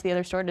go back to the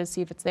other store to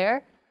see if it's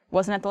there?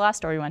 Wasn't at the last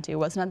store we went to.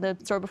 Wasn't at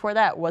the store before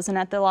that. Wasn't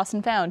at the Lost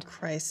and Found.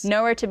 Christ.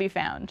 Nowhere to be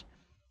found.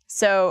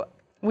 So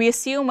we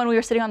assume when we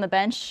were sitting on the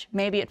bench,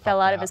 maybe it fell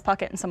out of his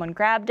pocket and someone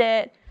grabbed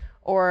it,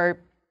 or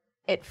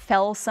it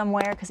fell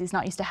somewhere because he's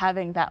not used to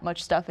having that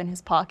much stuff in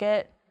his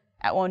pocket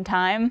at one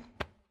time.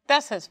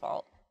 That's his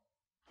fault.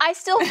 I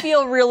still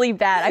feel really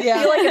bad. I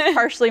feel like it's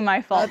partially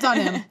my fault. That's on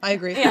him. I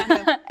agree.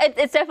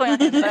 It's definitely on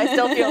him, but I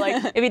still feel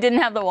like if he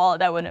didn't have the wallet,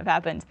 that wouldn't have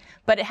happened.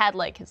 But it had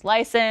like his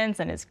license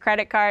and his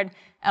credit card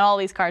and all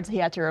these cards he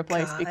had to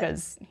replace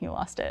because he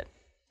lost it.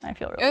 I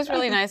feel really It was bad.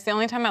 really nice. The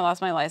only time I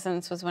lost my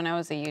license was when I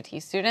was a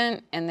UT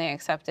student, and they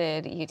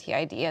accepted UT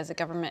ID as a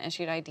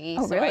government-issued ID,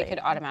 so I could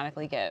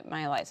automatically get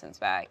my license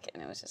back,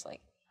 and it was just like,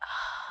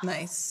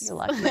 Nice. You're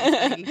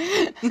lucky.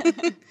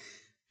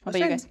 What about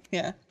you guys?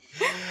 Yeah.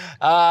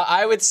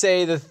 I would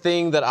say the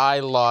thing that I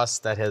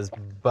lost that has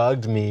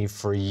bugged me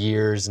for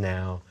years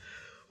now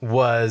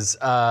was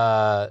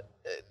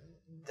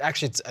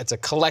actually it's a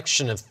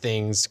collection of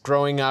things.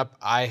 Growing up,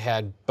 I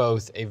had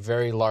both a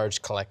very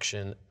large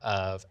collection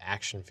of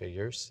action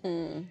figures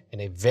and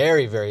a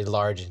very, very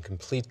large and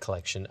complete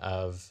collection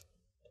of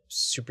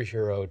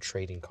superhero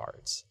trading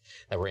cards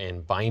that were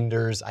in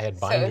binders. I had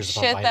binders so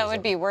upon shit binders that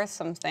would be worth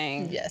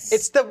something. Yes.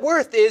 It's the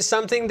worth is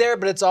something there,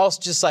 but it's also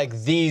just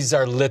like these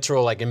are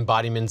literal like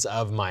embodiments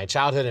of my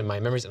childhood and my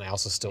memories, and I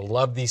also still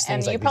love these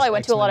And things. you like probably these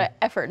went to a lot of X-Men.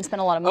 effort and spent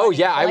a lot of money. Oh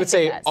yeah, I would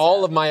say collecting that all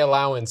stuff. of my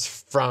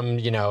allowance from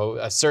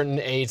a certain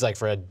age, like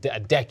for a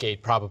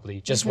decade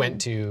probably, just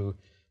went to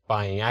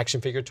buying action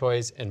figure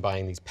toys and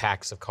buying these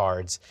packs of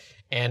cards.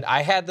 And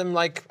I had them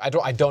like I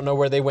don't know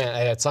where they went.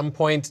 At some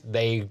point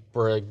they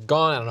were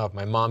gone. I don't know if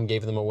my mom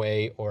gave them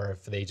away or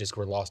if they just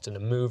were lost in a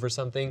move or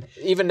something.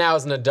 Even now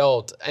as an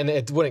adult, and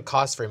it wouldn't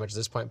cost very much at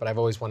this point, but I've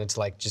always wanted to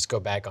like just go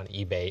back on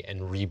eBay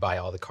and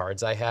rebuy all the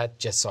cards I had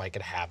just so I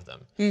could have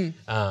them.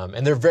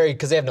 And they're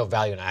because they have no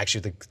value. And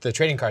actually, the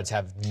trading cards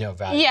have no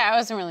value. Yeah, I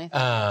wasn't really thinking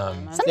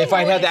about them. If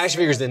I'd had the action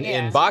figures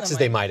in boxes,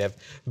 they might have.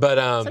 But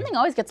Something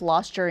always gets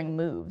lost during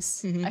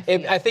moves.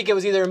 I think it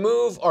was either a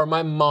move or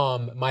my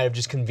mom might have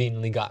just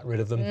conveniently got rid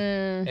of them.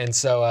 And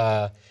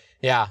so,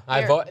 yeah,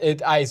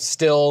 I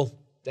still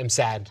am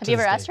sad. Have you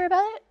ever asked her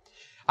about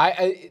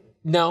it?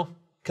 No,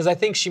 because I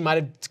think she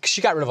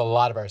got rid of a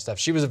lot of our stuff.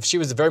 She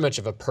was very much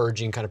of a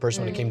purging kind of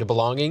person when it came to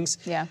belongings.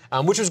 Yeah.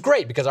 Which was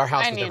great because our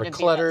house I was need never to be that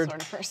cluttered.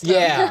 sort of person.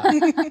 Yeah.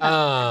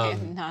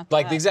 Not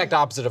Like that. the exact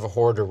opposite of a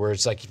hoarder, where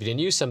it's like if you didn't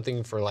use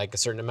something for like a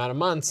certain amount of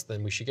months,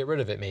 then we should get rid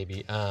of it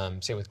maybe.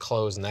 Same with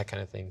clothes and that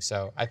kind of thing.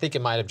 So I think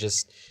it might have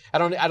just I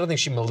don't think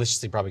she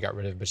maliciously probably got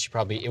rid of it, but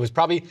it was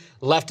probably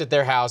left at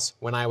their house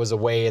when I was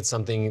away at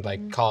something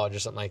like college or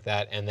something like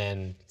that, and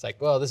then it's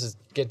like, well, just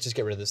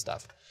get rid of this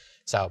stuff.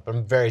 So, but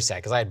I'm very sad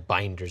because I had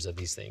binders of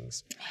these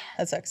things.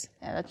 That sucks.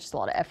 Yeah, that's just a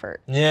lot of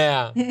effort.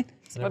 Yeah. What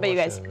about you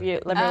guys? You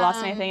ever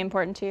lost anything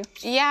important to you?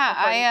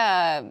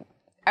 Yeah,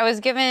 I was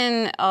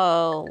given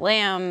a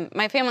lamb.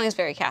 My family is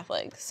very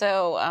Catholic,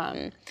 so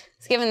I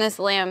was given this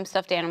lamb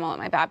stuffed animal at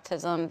my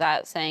baptism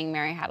that saying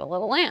Mary had a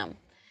little lamb,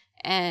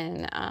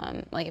 and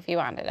like if you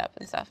wound it up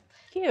and stuff.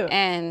 Cute.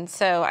 And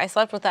so I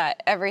slept with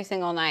that every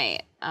single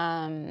night.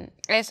 I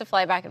used to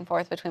fly back and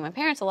forth between my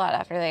parents a lot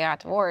after they got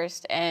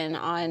divorced, and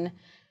on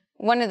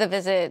one of the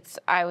visits,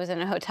 I was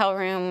in a hotel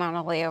room on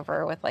a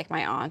layover with like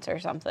my aunt or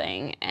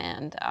something,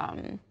 and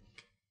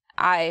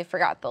I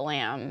forgot the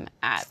lamb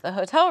at the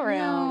hotel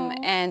room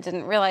and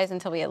didn't realize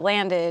until we had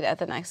landed at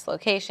the next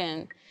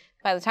location.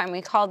 By the time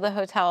we called the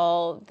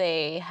hotel,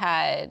 they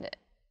had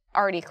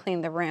already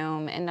cleaned the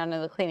room, and none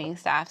of the cleaning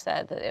staff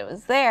said that it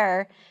was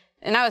there.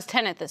 And I was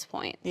 10 at this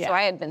point, so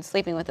I had been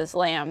sleeping with this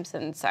lamb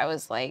since I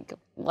was like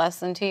less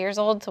than 2 years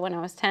old to when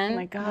I was 10. Oh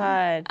my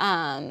God.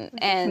 And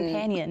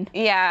Companion.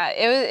 yeah,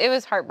 it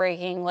was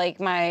heartbreaking. Like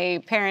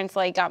my parents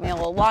like got me a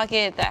little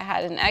locket that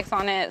had an X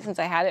on it since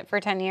I had it for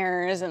 10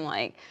 years and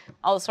like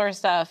all the sort of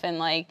stuff. And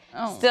like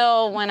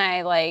still when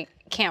I like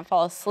can't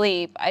fall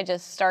asleep, I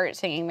just start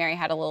singing Mary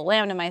Had a Little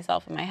Lamb to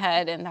myself in my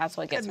head, and that's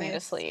what gets me to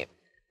sleep.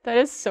 That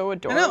is so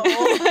adorable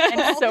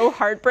and so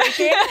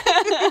heartbreaking.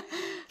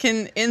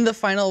 In the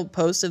final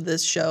post of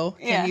this show,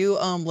 can you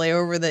lay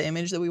over the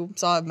image that we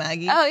saw of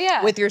Maggie? Oh,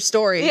 yeah. With your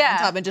story Yeah.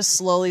 on top and just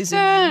slowly zoom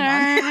in.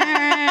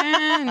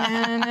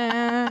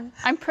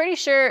 I'm pretty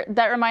sure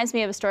that reminds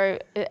me of a story.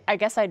 I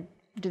guess I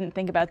didn't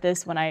think about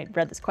this when I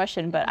read this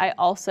question, but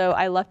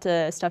I left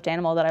a stuffed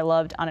animal that I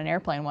loved on an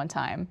airplane one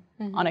time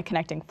on a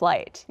connecting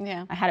flight.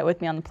 Yeah. I had it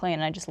with me on the plane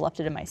and I just left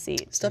it in my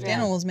seat. Stuffed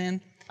animals, man.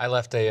 I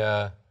left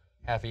a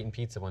half-eaten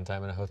pizza one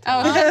time in a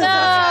hotel. No!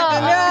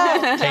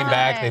 Came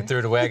back, they threw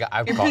it away.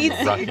 I caused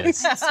a ruckus.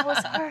 So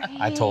sorry.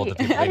 I told the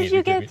people How they did needed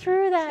you to give get me.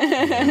 through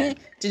that?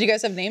 Did you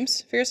guys have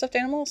names for your stuffed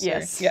animals?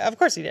 Yes. Yeah, of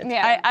course you did.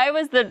 Yeah. I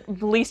was the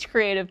least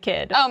creative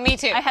kid. Oh, me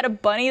too. I had a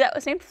bunny that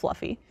was named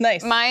Fluffy.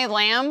 Nice. My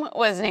lamb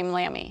was named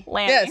Lammy.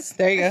 Lammy. Yes,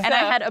 there you go. And I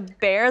had a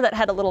bear that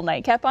had a little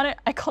nightcap on it.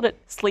 I called it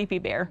Sleepy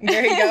Bear.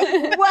 There you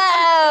go.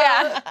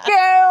 Wow!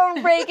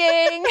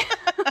 Groundbreaking!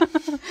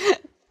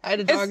 I had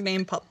a dog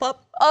named Pup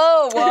Pup.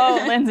 Oh,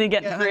 whoa, Lindsay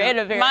getting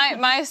creative here.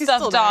 My still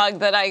stuffed there. dog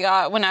that I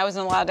got when I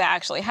wasn't allowed to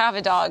actually have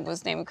a dog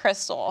was named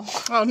Crystal.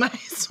 Oh,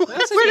 nice.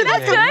 That's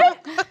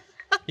good.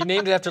 You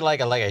named it after like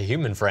a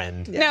human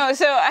friend. No,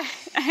 so I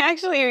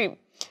actually,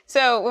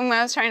 so when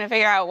I was trying to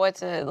figure out what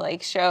to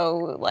like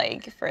show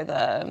like for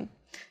the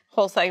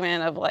whole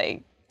segment of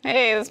like,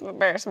 hey, this is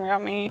embarrassing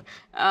about me,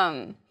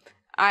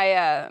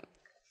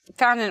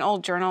 found an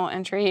old journal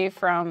entry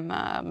from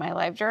my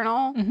live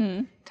journal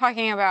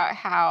talking about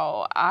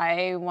how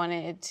I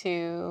wanted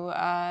to,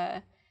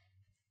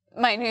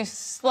 my new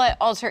slut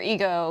alter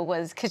ego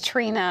was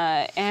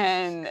Katrina,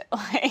 and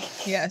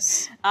like,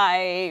 Yes.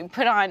 I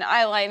put on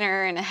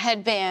eyeliner and a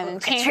headband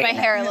and changed my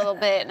hair a little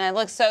bit, and I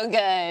look so good,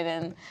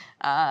 and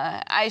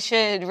I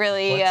should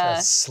really.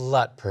 What's a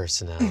slut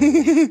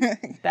personality?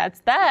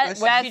 That's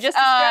what you just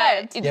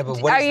described. Yeah,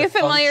 but what are is you the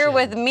familiar function?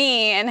 with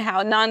me and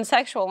how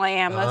non-sexual I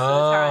am most of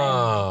the time?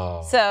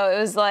 Oh. So it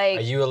was like.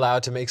 Are you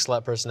allowed to make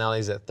slut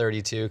personalities at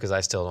 32? Because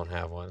I still don't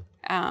have one.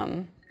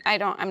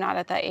 I'm not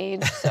at that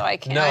age, so I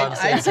can't. No, I'm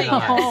saying I'd say you're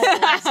not. oh,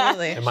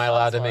 absolutely. Am I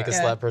allowed to make a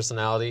Yeah. slut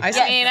personality? I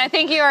mean, I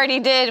think you already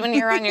did when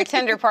you were on your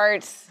Tinder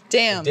parts.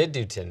 Damn. I did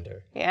do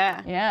Tinder.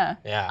 Yeah. Yeah.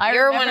 Yeah. I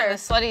You're one of remember- the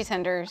slutty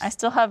Tinders. I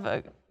still have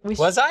a.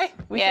 Was I?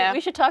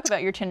 We should talk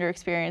about your Tinder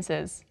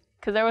experiences,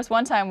 because there was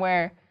one time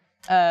where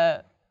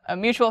a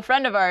mutual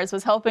friend of ours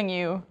was helping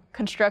you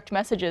construct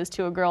messages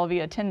to a girl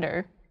via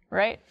Tinder,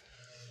 right?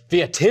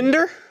 Via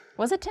Tinder?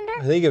 Was it Tinder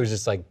I think it was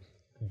just like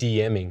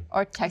DMing.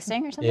 or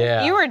texting or something?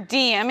 Yeah. You were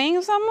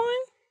DMing someone?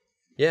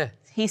 Yeah.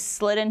 He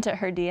slid into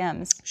her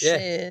DMs. Yeah.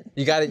 Shit.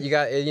 You got it. You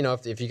got you know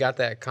if you got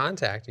that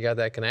contact, you got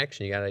that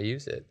connection, you got to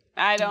use it.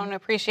 I don't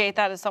appreciate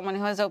that as someone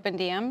who has open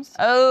DMs.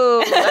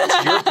 Oh,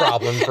 That's your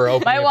problem for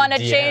opening. might up want to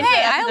a DM. change.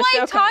 Hey, that after the I show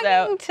like comes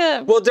out.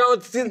 talking to. Well,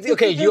 don't.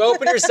 Okay, you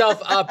open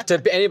yourself up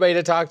to anybody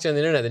to talk to on the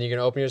internet, then you can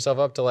open yourself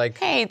up to like.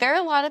 Hey, there are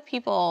a lot of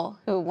people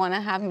who want to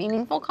have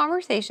meaningful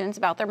conversations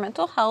about their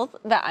mental health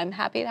that I'm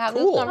happy to have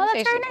Cool. those Well, Oh,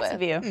 that's conversations very nice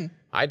with. of you.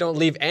 I don't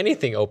leave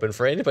anything open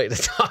for anybody to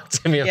talk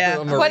to me. Yeah.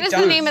 I'm a What is the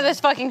recluse. name of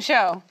this fucking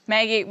show?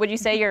 Maggie, would you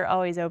say you're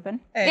always open?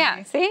 Hey.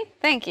 Yeah, see?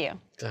 Thank you.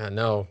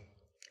 No.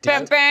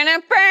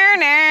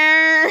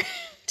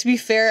 To be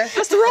fair,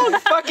 That's the wrong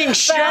fucking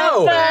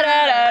show.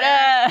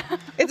 Da-da-da-da.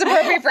 it's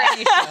appropriate for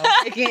any show.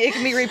 It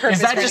can be repurposed.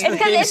 Is that for just any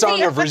the 'cause theme it's song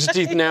the- of Rooster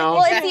Teeth now?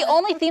 Well, it's the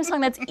only theme song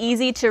that's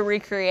easy to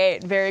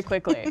recreate very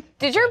quickly.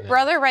 Did your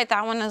brother write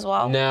that one as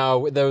well?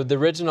 No, the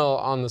original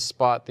on the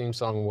spot theme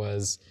song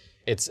was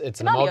it's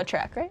an An audio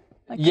track, right?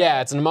 Like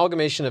Yeah, it's an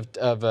amalgamation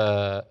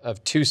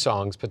of two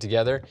songs put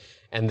together,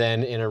 and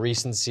then in a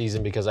recent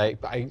season, because I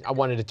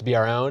wanted it to be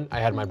our own, I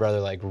had my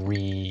brother like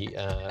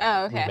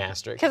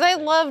remaster it. Because I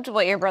loved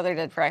what your brother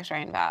did for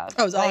X-Ray and Bad.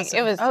 Oh, it was awesome.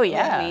 It was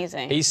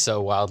amazing. He's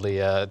so wildly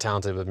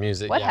talented with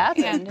music. What yeah.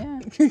 happened?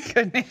 Yeah.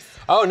 Goodness.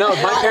 Oh no,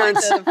 my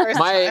parents, the first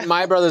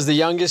my brother's the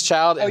youngest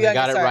child, and they got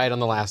youngest, it sorry. right on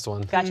the last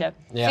one. Gotcha.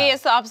 Yeah. See,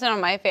 it's the opposite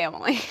on my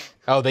family.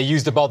 Oh, they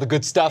used up all the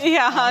good stuff?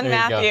 Yeah, on There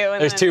you go. Matthew.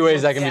 And There's then two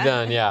ways that can yeah. be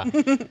done,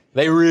 yeah.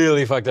 They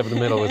really fucked up in the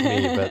middle with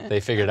me, but they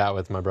figured it out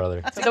with my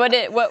brother. So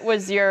what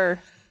was your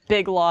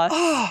big loss?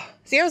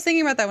 See, I was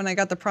thinking about that when I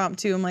got the prompt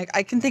too. I'm like,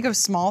 I can think of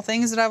small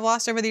things that I've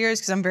lost over the years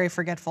because I'm very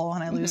forgetful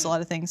and I lose a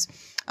lot of things.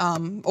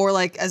 Or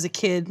like as a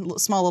kid,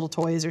 small little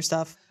toys or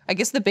stuff. I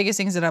guess the biggest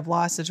things that I've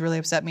lost that's really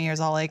upset me is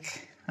all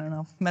like, I don't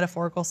know,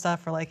 metaphorical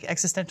stuff or like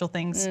existential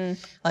things.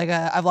 Like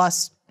I've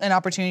lost an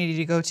opportunity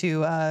to go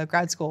to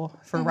grad school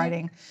for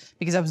writing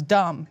because I was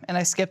dumb and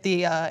I skipped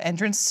the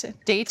entrance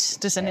date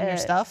to send in your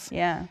stuff.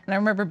 Yeah. And I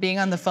remember being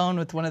on the phone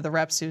with one of the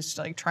reps who's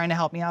like trying to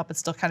help me out, but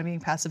still kind of being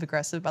passive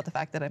aggressive about the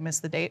fact that I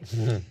missed the date.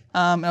 And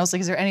I was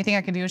like, is there anything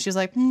I can do? And she was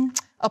like,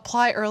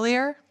 apply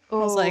earlier. I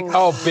was like,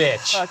 Oh,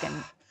 bitch.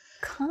 Fucking.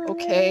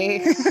 okay.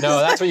 No,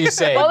 that's what you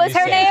say. What was You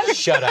her say, name?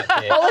 Shut up,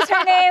 bitch. What was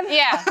her name?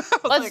 Yeah,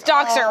 let's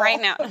dox her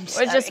right now.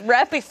 Or just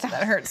rep.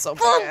 That hurts so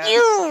bad.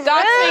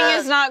 Doxing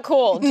is not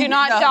cool. Do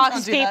not dox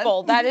don't do that.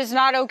 people. That is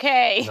not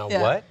okay. No,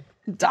 Yeah. what?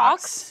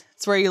 Dox?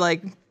 It's where you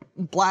like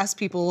blast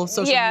people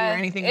social media Yeah, or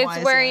anything. it's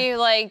wise, where yeah. you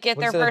like get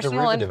What's their that a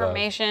personal derivative of?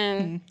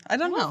 information. I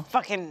don't know.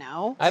 Fucking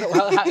know. I don't.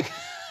 How,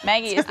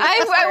 Maggie is.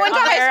 I went to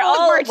high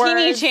school with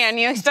Martini Chan.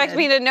 You expect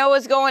me to know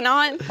what's going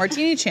on?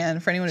 Martini Chan,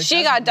 for anyone who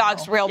She doesn't got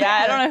know. doxed real Yeah, I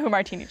bad. don't know who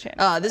Martini Chan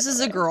is. This is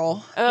a girl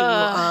who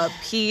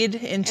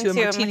peed into a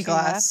martini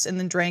glass and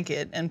then drank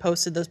it and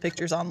posted those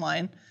pictures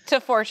online. To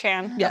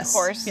 4chan, Yes, of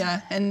course. Yeah,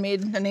 and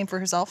made a name for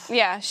herself.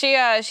 Yeah, she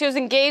was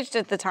engaged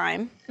at the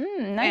time.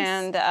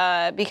 Nice.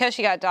 And because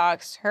she got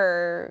doxxed,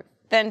 her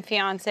then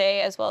fiance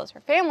as well as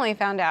her family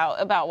found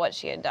out about what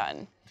she had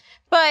done.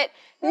 But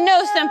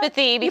no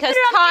sympathy because put it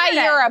on the Ty,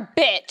 internet. you're a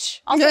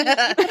bitch.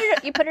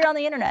 Also, you put it on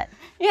the internet.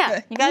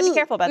 Yeah. You gotta be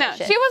careful about No, that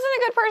shit. she wasn't a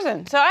good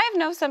person, so I have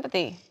no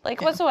sympathy,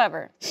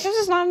 whatsoever. She was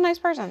just not a nice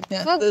person.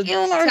 Yeah, Fuck the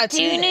you,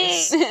 Martini.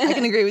 tattoos. I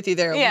can agree with you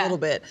there a Yeah. little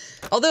bit.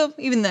 Although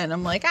even then,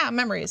 I'm like,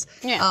 memories.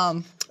 Yeah.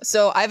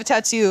 So I have a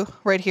tattoo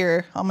right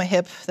here on my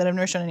hip that I've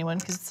never shown anyone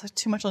because it's like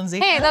too much on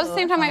Zayden. Hey, that was the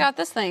same time I got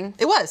this thing.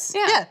 It was.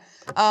 Yeah.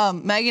 Yeah.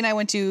 Maggie and I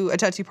went to a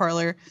tattoo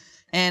parlor,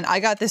 and I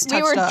got this We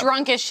touched were up.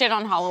 drunk as shit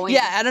on Halloween.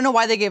 Yeah, I don't know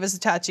why they gave us a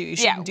tattoo. You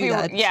shouldn't do we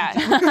that. were, yeah.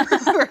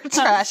 We're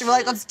trash. And we're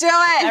like, let's do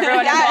it.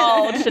 Everyone Yes.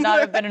 involved should not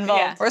have been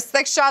involved. Yeah. We're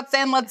 6 shots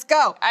in. Let's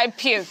go. I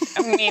puked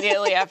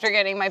immediately after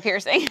getting my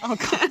piercing. Oh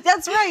God,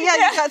 that's right.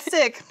 Yeah, you got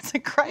sick. It's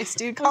like Christ,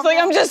 dude. I was like,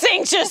 I'm just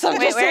anxious. I'm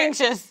just where?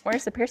 anxious.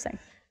 Where's the piercing?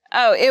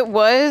 Oh, it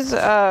was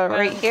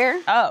right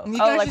here. Oh, You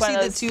can like actually one see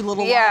of the those. 2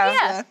 little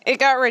Yeah. lines. It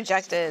got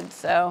rejected,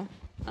 so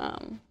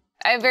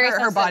I have very her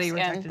sensitive body skin.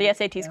 rejected The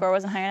SAT score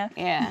wasn't high enough.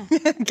 Yeah.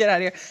 Get out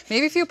of here.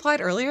 Maybe if you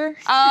applied earlier,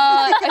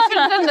 I should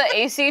have done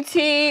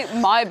the ACT.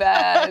 My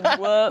bad.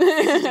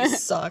 you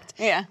sucked.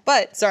 Yeah.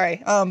 But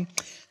sorry,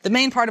 the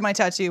main part of my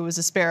tattoo was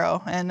a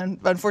sparrow, and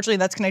unfortunately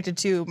that's connected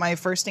to my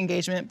first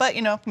engagement. But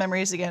you know,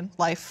 memories again,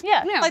 life.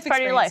 Yeah, life it's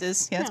part of your life.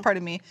 experiences. Yeah, it's part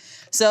of me.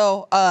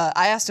 So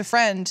I asked a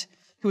friend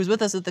who was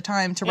with us at the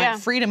time to write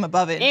freedom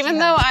above it. Even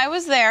though I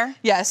was there.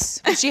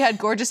 Yes, but she had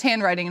gorgeous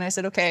handwriting, and I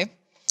said, okay,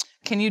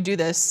 can you do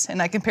this? And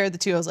I compared the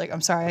two. I was like,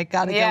 I'm sorry, I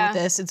gotta go with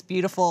this. It's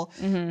beautiful.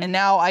 And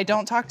now I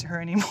don't talk to her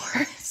anymore.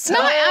 So,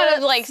 Not out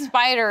of like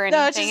spite or anything.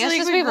 No, it's just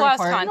like we we've grew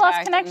lost apart. contact.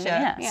 Lost connection,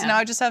 yeah. yeah. So now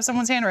I just have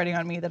someone's handwriting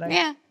on me that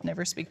I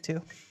never speak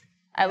to.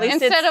 At least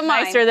Instead it's of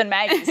mine. nicer than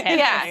Maggie's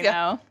handwriting,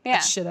 Yeah. though. Yeah.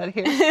 Get the shit out of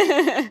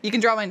here. You can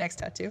draw my next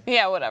tattoo.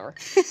 Yeah, whatever.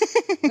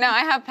 No,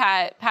 I have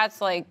Pat.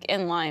 Pat's like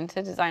in line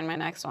to design my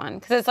next one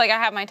because it's like I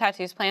have my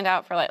tattoos planned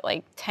out for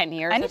like 10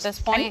 years at this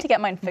point. I need to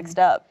get mine fixed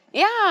up.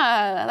 Yeah,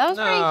 that was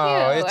pretty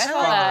cute. it's I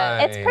saw that.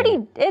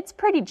 fine. It's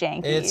pretty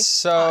janky. It's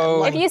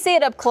so. if you see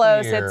it up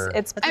close, clear.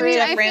 it's I pretty.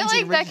 mean, I Jeff feel Ramsey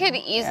like that could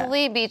original.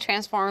 easily be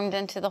transformed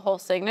into the whole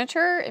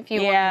signature if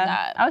you wanted yeah,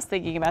 that. I was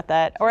thinking about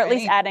that, or at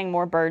least Right. adding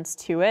more birds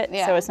to it,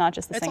 Yeah. so it's not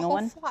just the It's single a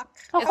whole one. flock.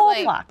 A It's whole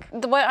like, flock.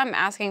 What I'm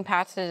asking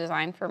Pat to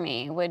design for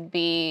me would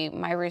be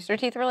my Rooster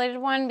Teeth related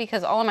one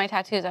because all of my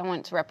tattoos I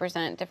want to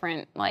represent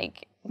different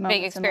like big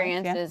Moments in life, yeah.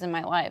 experiences in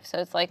my life. So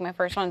it's like my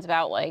first one's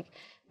about like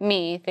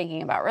me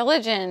thinking about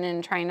religion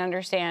and trying to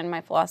understand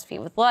my philosophy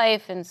with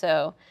life. And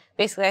so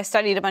basically I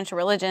studied a bunch of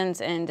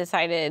religions and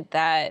decided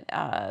that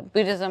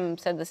Buddhism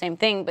said the same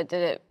thing, but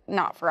did it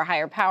not for a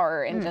higher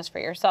power and just for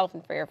yourself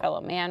and for your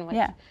fellow man, which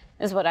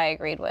is what I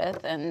agreed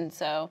with. And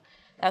so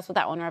that's what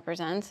that one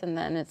represents. And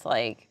then it's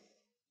like,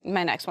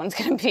 my next one's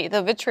gonna be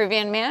the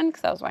Vitruvian Man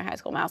because that was my high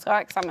school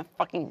mascot because I'm a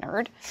fucking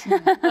nerd.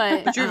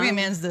 But, Vitruvian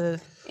Man's the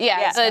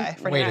yeah, guy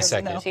for Wait a nerds.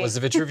 second. No. Was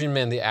the Vitruvian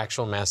Man the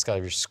actual mascot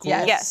of your school?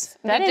 Yes. yes,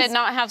 That that is- did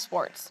not have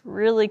sports.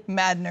 Really,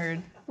 Mad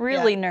nerd.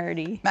 really Yeah.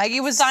 nerdy.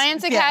 Maggie was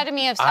Science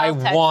Academy of South I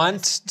Texas.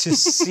 want to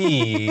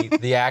see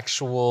the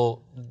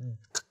actual,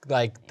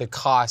 like the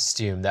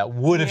costume that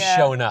would have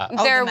shown up.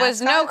 There the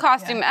was no mascot?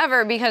 costume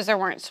ever because there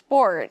weren't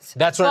sports.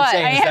 That's what I'm But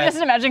saying. I is am that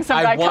just imagining some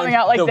I guy want coming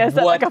out like the this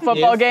at like a what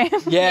football if- game.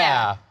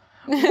 Yeah.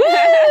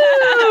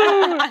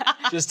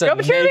 Just a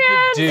naked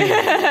Vitruvians!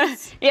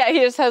 dude. Yeah, he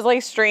just has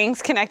like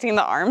strings connecting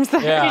the arms.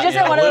 Yeah, You just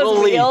yeah, had one of little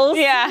those leaf. wheels.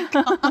 Yeah.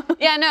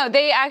 Yeah, no,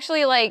 they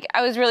actually like,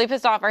 I was really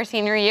pissed off our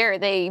senior year.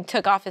 They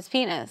took off his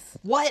penis.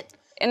 what?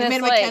 And They it's made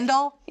him a like, Ken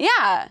doll?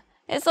 Yeah.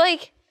 It's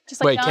like,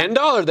 Just like Wait, John. Ken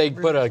doll or they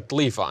put a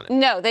leaf on it?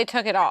 no, they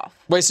took it off.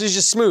 Wait, so he's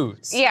just smooth.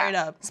 Yeah. Straight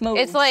up. Smooth.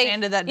 It's like,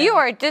 Sanded that you down.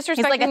 are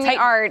disrespecting like a the titan.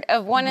 art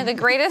of one of the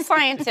greatest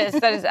scientists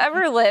that has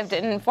ever lived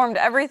and informed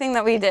everything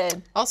that we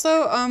did.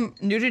 Also,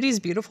 nudity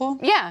is beautiful.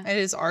 Yeah. It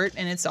is art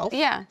in itself.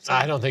 Yeah.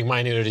 I don't think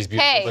my nudity's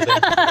beautiful, Hey. but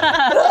then,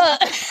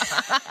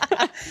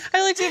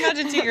 I like to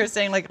imagine too. You're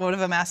saying like, what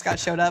if a mascot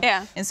showed up?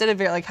 Yeah. Instead of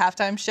your like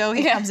halftime show,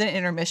 he comes in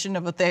intermission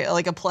of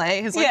like a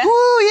play. He's like, Yeah.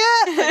 "Woo,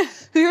 yeah!" Like,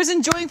 who's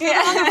enjoying food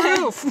on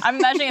the roof? I'm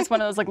imagining it's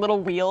one of those like little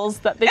wheels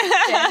that they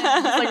stand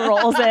and just like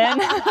rolls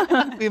in.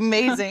 It'd be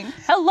amazing.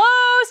 Hello,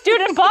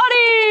 student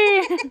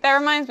body. That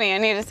reminds me, I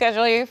need to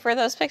schedule you for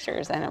those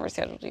pictures I never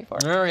scheduled you for.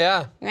 oh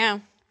yeah. Yeah.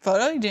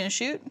 Photo? You didn't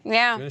shoot?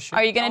 Yeah.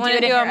 Are you I gonna do want it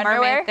to in do your a mermaid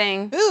underwear?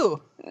 thing.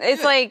 Ooh.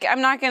 It's like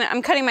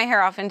I'm cutting my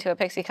hair off into a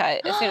pixie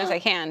cut as soon as I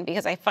can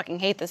because I fucking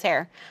hate this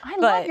hair. I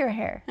But, love your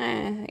hair.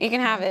 You can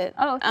have it.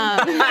 Oh,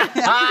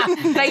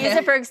 can I use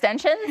it for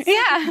extensions?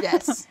 Yeah.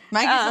 Yes.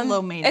 Maggie's a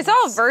low maintenance. It's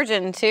all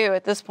virgin too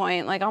at this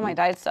point. Like all my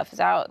dyed stuff is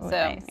out. So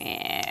nice.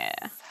 yeah.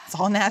 It's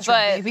all natural,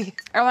 But baby.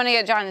 I want to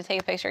get John to take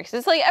a picture because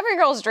it's like every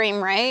girl's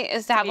dream, right?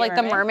 Is to have be a like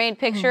the mermaid? mermaid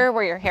picture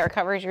where your hair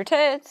covers your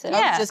tits. And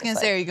I was just gonna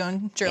say, are you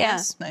going yeah.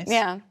 shirtless? Nice.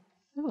 Yeah.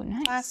 Ooh,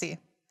 nice. Classy.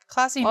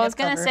 Classy. Well, I was nip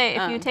gonna cover. say,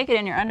 if you take it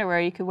in your underwear,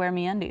 you could wear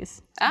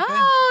MeUndies.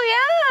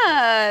 Oh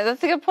yeah,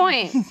 that's a good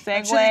point. I'm sure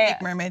they Segway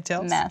make mermaid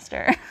tails.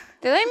 master.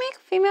 Do they make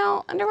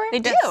female underwear? They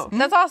do.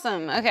 That's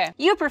awesome. Okay.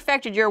 You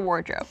perfected your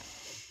wardrobe.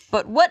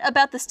 But what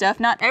about the stuff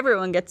not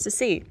everyone gets to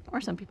see? Or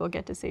some people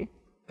get to see.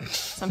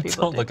 Some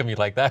people Don't do. look at me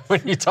like that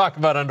when you talk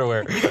about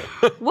underwear.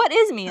 What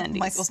is MeUndies?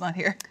 Michael's not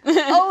here.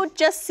 Oh,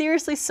 just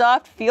seriously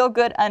soft,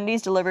 feel-good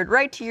undies delivered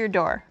right to your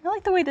door. I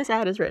like the way this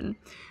ad is written.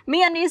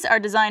 MeUndies are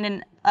designed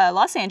in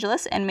Los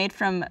Angeles and made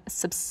from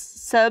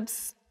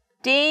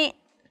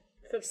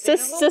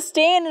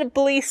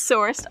sustainably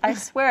sourced, I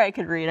swear I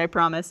could read, I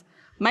promise,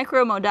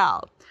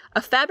 micromodal,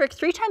 a fabric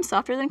 3 times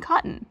softer than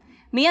cotton.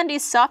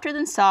 MeUndies' softer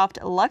than soft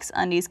luxe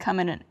undies come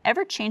in an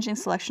ever-changing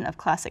selection of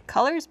classic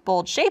colors,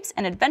 bold shapes,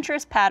 and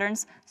adventurous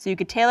patterns, so you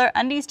could tailor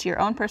undies to your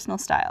own personal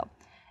style.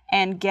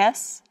 And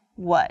guess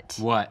what?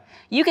 What?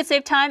 You could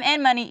save time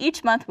and money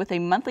each month with a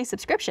monthly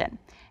subscription.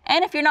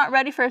 And if you're not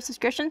ready for a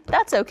subscription,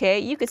 that's okay,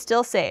 you could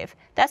still save.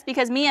 That's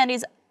because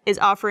MeUndies is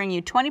offering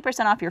you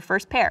 20% off your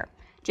first pair.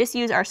 Just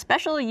use our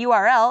special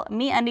URL,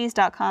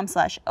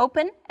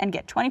 meundies.com/open, and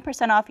get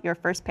 20% off your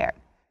first pair.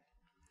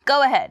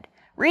 Go ahead,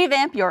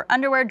 revamp your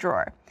underwear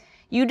drawer.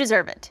 You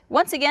deserve it.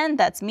 Once again,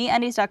 that's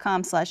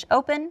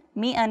meundies.com/open,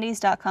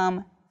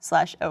 meundies.com/open.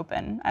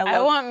 MeUndies.com/open.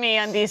 I want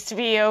MeUndies to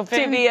be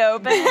open.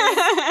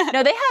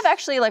 No, they have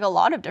actually like a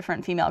lot of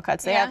different female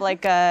cuts. They have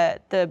like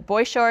the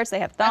boy shorts, they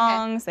have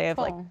thongs, they have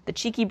like the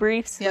cheeky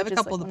briefs. Yeah, I have a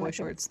couple of the boy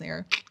shorts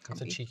there.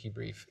 It's a cheeky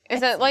brief.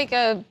 Is it like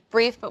a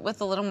brief but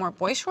with a little more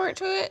boy short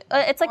to it?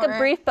 It's like a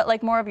brief, but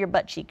like more of your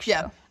butt cheek show.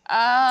 Yeah.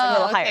 Oh,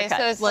 little higher okay, cut.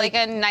 so it's like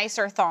a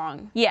nicer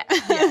thong. Yeah.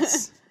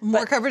 Yes.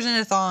 More coverage in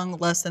a thong,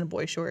 less than a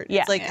boy short.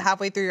 Yeah. It's like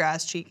halfway through your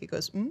ass cheek, it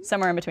goes,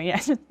 Somewhere in between, yeah.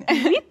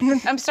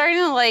 I'm starting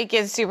to like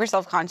get super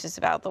self-conscious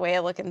about the way I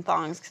look in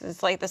thongs because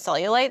it's like the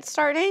cellulite's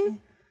starting.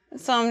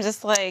 So I'm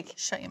just like,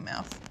 shut your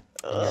mouth.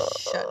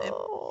 Shut it.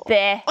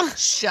 Bleh.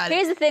 Shut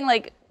Here's it. the thing,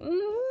 like, I don't know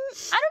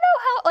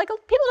how, like,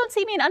 people don't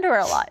see me in underwear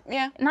a lot.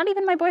 Yeah. Not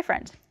even my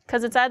boyfriend.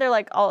 Because it's either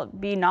like I'll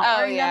be not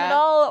wearing them at yeah.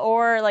 all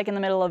or like in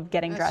the middle of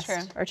getting That's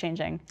dressed or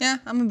changing. Yeah,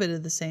 I'm a bit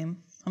of the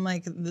same. I'm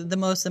like, the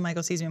most that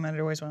Michael sees me in my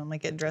underwear is when I'm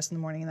like getting dressed in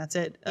the morning and that's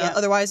it.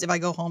 Otherwise, if I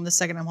go home, the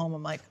second I'm home,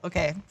 I'm like,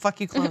 okay, fuck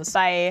you clothes.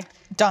 Bye.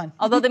 Done.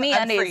 Although the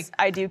I'm free. MeUndies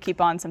I do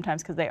keep on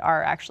sometimes because they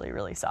are actually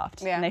really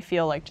soft. Yeah. And they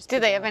feel like just do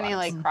they have pajamas. any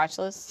like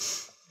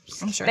crotchless?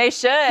 I'm sure. They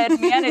should.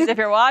 MeUndies, if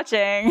you're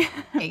watching,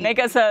 make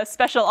us a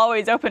special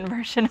always open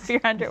version of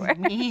your underwear.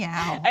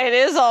 Meow. It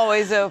is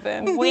always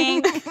open.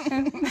 Wink.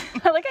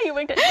 I like how you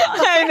winked at John.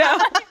 I know.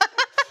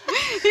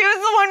 He was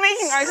the one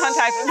making eye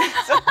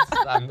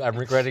contact with me. I'm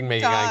regretting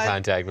making eye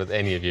contact with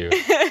any of you.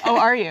 Oh,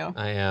 are you?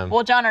 I am.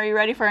 Well, John, are you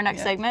ready for our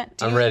next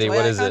segment? I'm ready.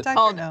 What is it?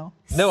 Oh, no.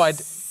 No, I.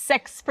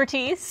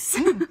 Sexpertise.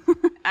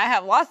 I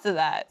have lots of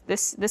that.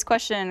 This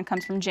question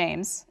comes from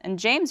James, and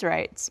James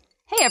writes,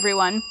 "Hey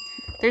everyone,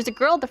 there's a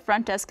girl at the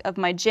front desk of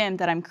my gym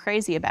that I'm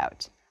crazy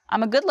about.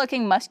 I'm a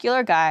good-looking,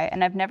 muscular guy,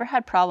 and I've never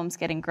had problems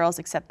getting girls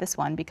except this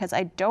one because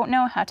I don't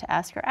know how to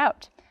ask her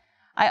out.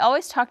 I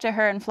always talk to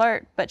her and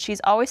flirt, but she's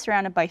always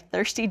surrounded by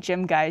thirsty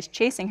gym guys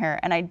chasing her,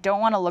 and I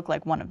don't want to look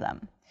like one of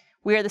them.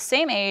 We are the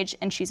same age,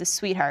 and she's a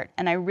sweetheart,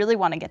 and I really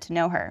want to get to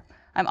know her.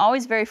 I'm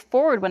always very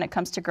forward when it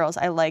comes to girls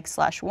I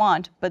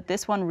like/want, but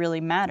this one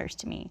really matters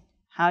to me.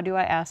 How do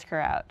I ask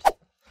her out?"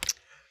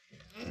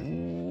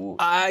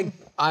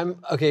 I'm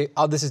okay.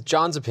 This is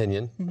John's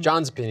opinion.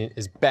 John's opinion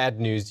is bad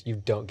news. You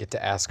don't get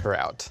to ask her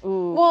out.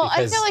 Well, I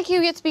Because- feel like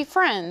you get to be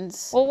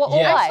friends. Well,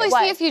 Yeah. why? Actually,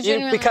 Why? see if you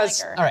genuinely Because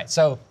like her. all right,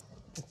 so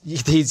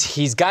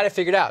he's got it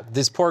figured out.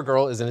 This poor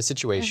girl is in a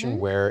situation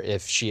where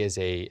if she is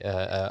a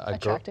girl,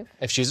 Attractive.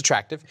 if she's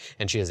attractive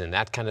and she is in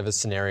that kind of a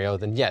scenario,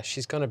 then yes,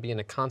 she's going to be in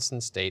a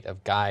constant state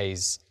of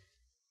guys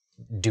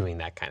doing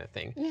that kind of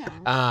thing.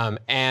 Yeah.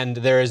 And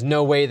there is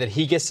no way that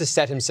he gets to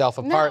set himself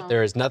apart. No.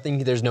 There is nothing.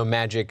 There's no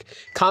magic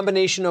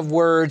combination of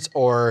words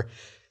or.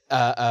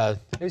 I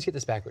always get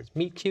this backwards.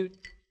 Meet cute.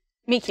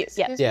 Meet cute,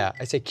 yes. Yeah,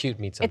 I say cute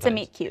meet sometimes. It's a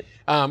meet cute.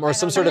 Or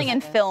some sort of. Something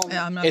in film.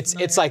 Yeah, I'm not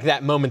It's like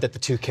that moment that the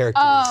two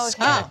characters. Oh,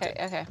 connect.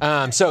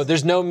 okay. So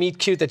there's no meet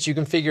cute that you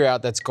can figure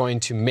out that's going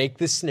to make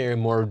this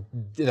scenario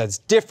that's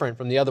different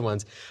from the other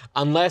ones,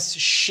 unless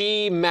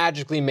she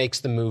magically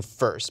makes the move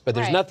first. But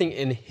there's Right. nothing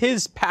in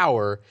his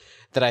power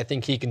that I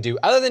think he can do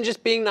other than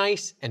just being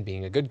nice and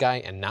being a good guy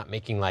and not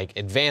making like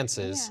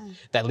advances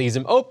that leaves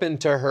him open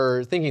to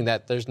her thinking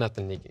that there's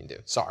nothing he can do.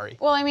 Sorry.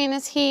 Well, I mean,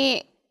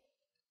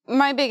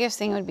 my biggest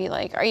thing would be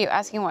like, are you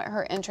asking what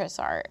her interests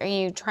are? Are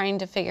you trying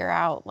to figure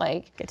out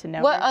like, Get to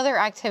know what her. other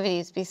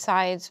activities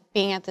besides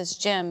being at this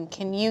gym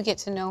can you get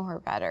to know her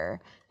better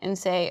and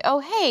say, oh,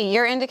 hey,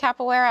 you're into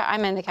capoeira,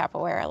 I'm into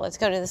capoeira, let's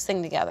go to this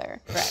thing together.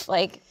 Right.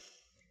 Like,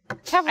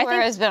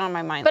 capoeira has been on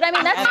my mind. But I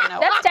mean,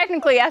 that's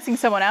technically asking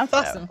someone out, though.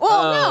 Awesome.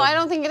 Well, no, I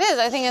don't think it is.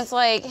 I think it's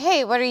like,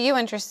 hey, what are you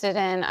interested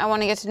in? I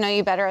want to get to know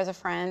you better as a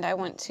friend. I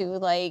want to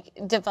like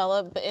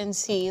develop and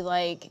see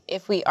like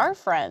if we are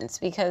friends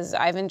because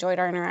I've enjoyed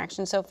our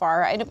interaction so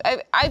far.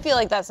 I feel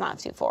like that's not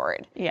too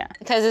forward. Yeah.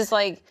 Because it's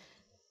like,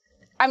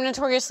 I'm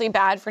notoriously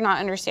bad for not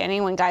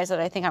understanding when guys that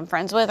I think I'm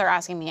friends with are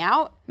asking me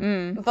out.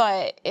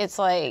 But it's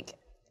like,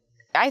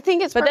 I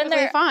think it's But then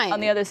perfectly fine.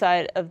 on the other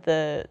side of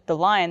the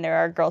line, there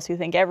are girls who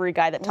think every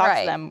guy that talks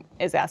Right. to them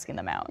is asking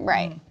them out.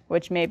 Right.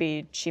 Which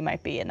maybe she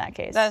might be in that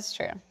case. That's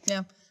true.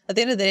 Yeah. At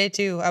the end of the day,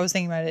 too, I was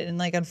thinking about it, and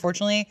like,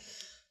 unfortunately,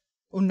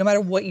 no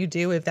matter what you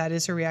do, if that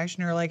is her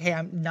reaction, or like, hey,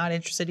 I'm not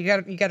interested, you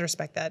gotta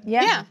respect that.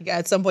 Yeah.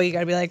 At some point, you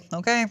gotta be like,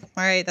 okay,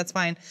 all right, that's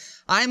fine.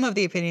 I'm of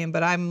the opinion,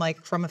 but I'm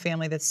like from a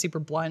family that's super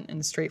blunt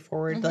and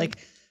straightforward. Like,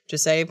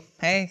 just say,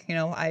 hey,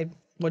 I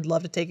would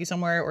love to take you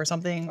somewhere or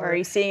something. Or are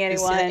you seeing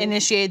just, anyone?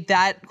 initiate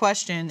that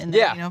question, and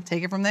then,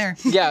 take it from there.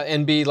 Yeah,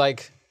 and be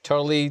like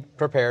totally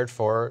prepared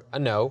for a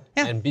no,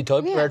 and be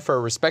totally prepared for a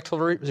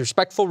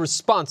respectful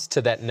response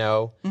to that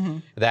no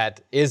that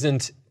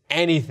isn't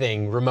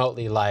anything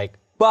remotely like,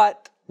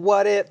 but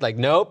what it, like,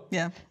 nope.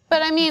 Yeah.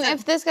 But I mean,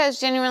 if this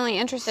guy's genuinely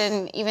interested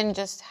in even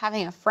just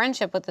having a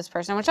friendship with this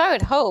person, which I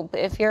would hope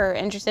if you're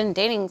interested in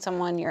dating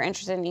someone, you're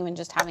interested in even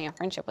just having a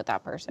friendship with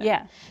that person.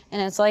 Yeah.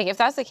 And it's like, if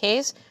that's the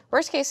case,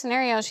 worst case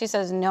scenario, she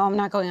says, no, I'm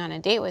not going on a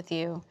date with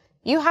you.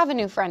 You have a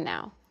new friend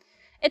now.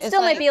 It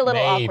still might be a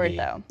little Maybe. awkward,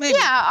 though. Maybe.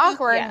 Yeah,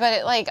 awkward,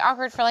 Yeah. but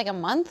awkward for like a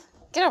month.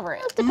 get over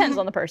it. It depends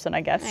on the person,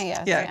 I guess. I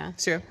guess. Yeah,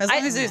 it's true. As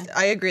long as there's,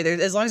 I agree.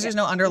 As long as there's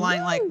no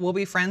underlying like, we'll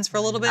be friends for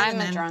a little bit. I'm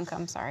and a then, drunk.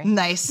 I'm sorry.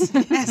 Nice.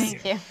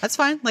 Thank you. That's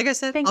fine. Like I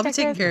said, Thanks, I'll be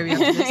taking Declan. care of you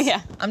after this.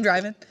 Yeah. I'm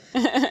driving.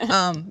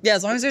 Yeah,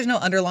 as long as there's no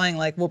underlying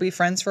like, we'll be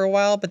friends for a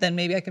while, but then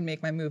maybe I can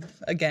make my move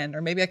again,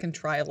 or maybe I can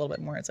try a little bit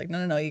more. It's like,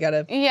 no, you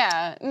gotta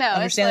Yeah. No.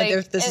 understand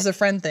it's that this is a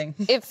friend thing.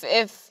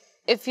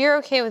 If you're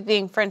okay with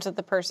being friends with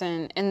the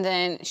person, and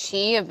then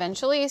she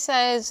eventually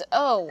says,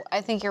 "Oh, I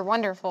think you're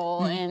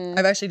wonderful," and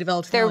I've actually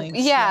developed feelings.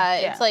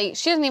 it's like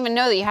she doesn't even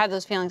know that you had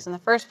those feelings in the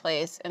first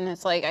place, and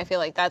it's like I feel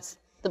like that's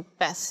the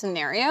best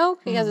scenario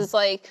because it's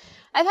like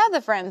I've had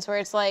the friends where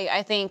it's like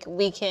I think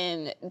we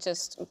can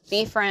just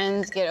be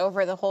friends, get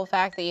over the whole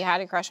fact that you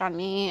had a crush on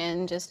me,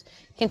 and just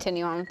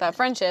continue on with that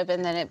friendship,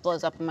 and then it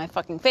blows up in my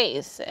fucking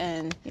face,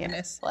 and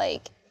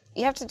like.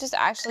 You have to just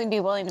actually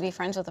be willing to be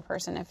friends with the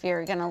person if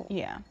you're gonna.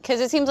 Yeah.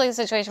 Because it seems like a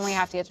situation where you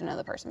have to get to know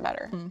the person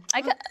better.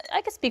 I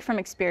could speak from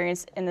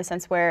experience in the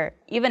sense where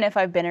even if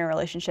I've been in a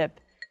relationship,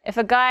 if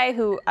a guy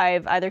who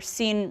I've either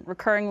seen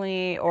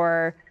recurringly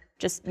or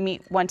just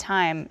meet one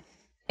time,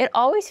 it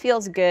always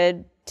feels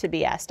good to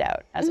be asked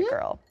out as a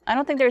girl. I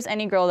don't think there's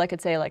any girl that could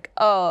say like,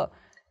 oh,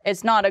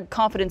 it's not a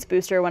confidence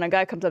booster when a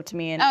guy comes up to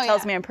me and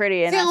tells me I'm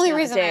pretty. It's and the only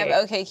asks me on a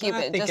reason I date.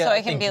 have OkCupid, just so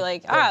I can be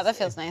like, that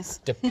feels nice.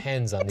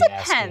 Depends on the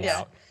asking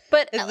out.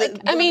 But like,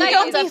 I mean, that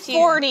don't comes be up to you.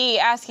 40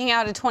 asking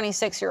out a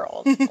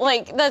 26-year-old.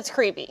 Like, that's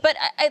creepy. But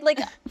I like,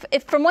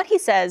 if from what he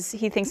says,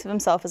 he thinks of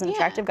himself as an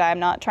attractive guy. I'm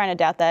not trying to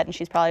doubt that, and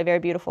she's probably a very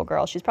beautiful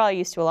girl. She's probably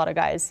used to a lot of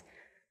guys,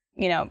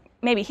 you know,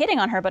 maybe hitting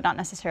on her, but not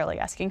necessarily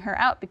asking her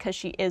out because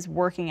she is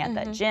working at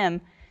that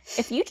gym.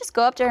 If you just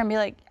go up to her and be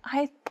like,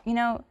 you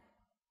know,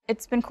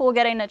 it's been cool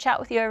getting to chat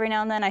with you every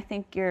now and then. I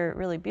think you're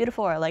really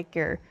beautiful, or like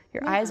your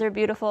eyes are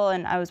beautiful,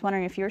 and I was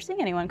wondering if you were seeing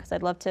anyone because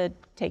I'd love to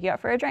take you out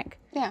for a drink.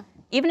 Yeah.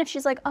 Even if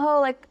she's like, oh,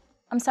 like,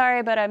 I'm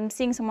sorry, but I'm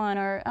seeing someone,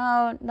 or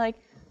oh, like,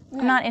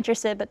 I'm not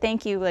interested, but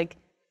thank you. Like,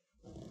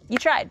 you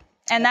tried,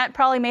 and that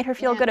probably made her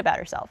feel good about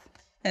herself.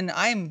 And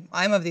I'm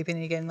of the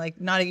opinion again, like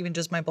not even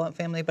just my blunt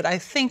family, but I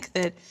think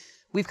that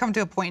we've come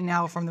to a point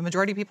now from the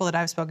majority of people that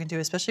I've spoken to,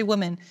 especially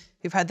women,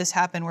 who've had this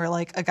happen where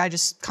like a guy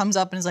just comes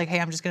up and is like,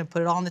 hey, I'm just gonna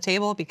put it all on the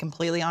table, be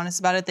completely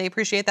honest about it. They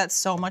appreciate that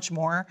so much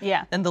more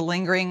than the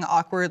lingering,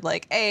 awkward,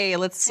 like, hey,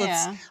 let's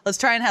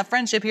try and have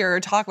friendship here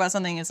or talk about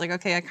something. It's like,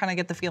 okay, I kind of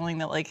get the feeling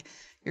that like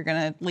you're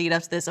gonna lead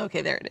up to this,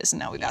 okay, there it is, and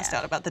now we've asked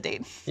out about the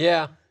date.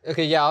 Yeah.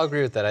 Okay. Yeah, I'll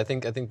agree with that. I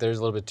think there's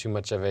a little bit too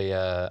much of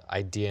a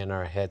idea in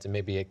our heads, and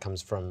maybe it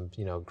comes from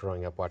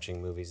growing up watching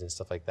movies and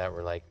stuff like that,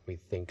 where like we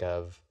think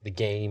of the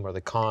game or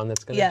the con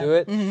that's going to do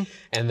it,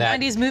 and that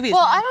 90s movies.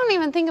 Well, I don't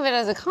even think of it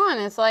as a con.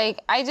 It's like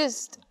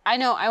I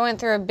know I went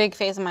through a big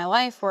phase in my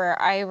life where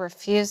I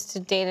refused to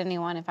date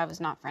anyone if I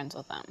was not friends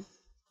with them.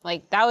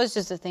 Like that was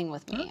just a thing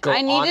with me. Go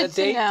I needed on a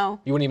date? to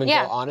know. You wouldn't even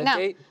go on a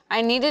date?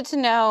 I needed to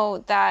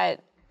know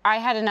that I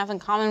had enough in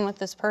common with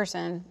this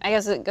person. I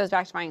guess it goes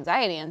back to my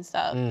anxiety and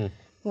stuff,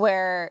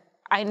 where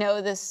I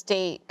know this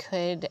date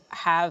could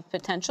have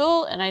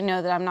potential, and I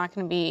know that I'm not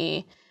going to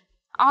be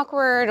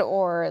awkward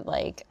or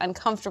like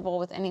uncomfortable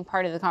with any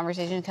part of the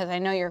conversation because I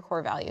know your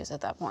core values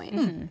at that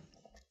point.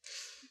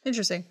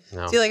 Interesting.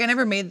 No. See, like I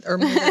never made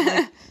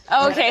like,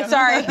 Okay,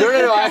 sorry.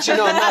 No, actually,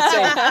 no, I'm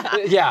not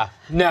saying. Yeah,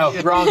 no,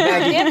 wrong,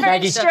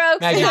 Maggie. strokes.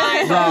 Maggie,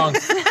 wrong.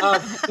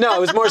 No, it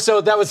was more so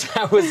that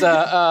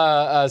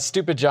was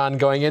stupid John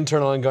going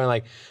internal and going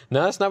like,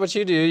 no, that's not what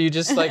you do. You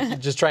just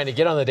just trying to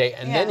get on the date,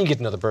 and then you get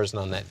to know the person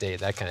on that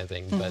date, that kind of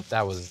thing. But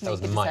that was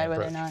my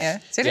approach. Yeah,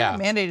 so I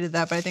never mandated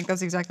that, but I think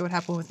that's exactly what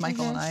happened with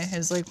Michael and I.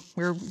 Is like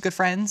we were good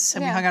friends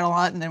and we hung out a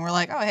lot, and then we're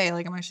like, oh hey,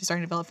 like I'm actually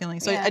starting to develop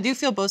feelings. So I do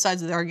feel both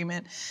sides of the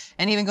argument,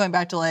 and even going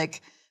back to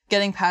like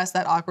getting past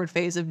that awkward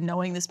phase of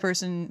knowing this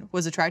person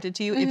was attracted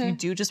to you if you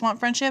do just want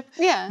friendship.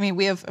 Yeah. I mean,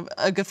 we have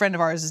a good friend of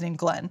ours is named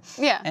Glenn.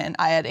 Yeah. And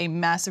I had a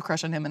massive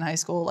crush on him in high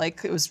school.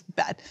 Like, it was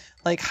bad.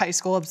 Like, high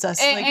school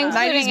obsessed. Like, including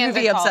 90s into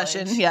movie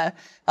obsession. college. Yeah.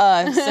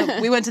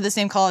 So we went to the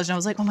same college, and I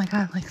was like, oh my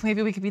God, like,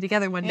 maybe we could be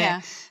together one day.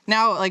 Yeah.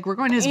 Now, like, we're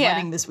going to his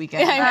wedding this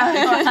weekend.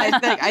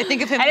 Yeah, I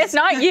think of him And as- it's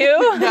not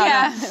you.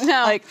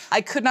 No. Like,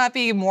 I could not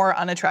be more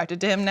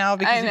unattracted to him now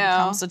because we've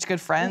become such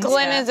good friends.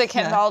 Glenn is a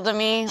Ken doll to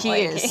me. He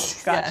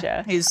is.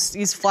 Gotcha. Yeah.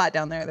 He's flat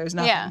down there. There's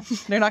nothing. Yeah.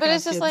 They're not But gonna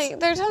it's have just kids. like,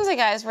 there are tons of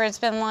guys where it's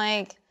been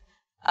like,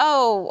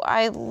 oh,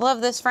 I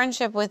love this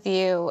friendship with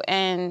you.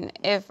 And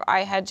if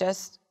I had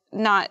just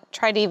not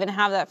tried to even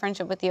have that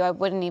friendship with you, I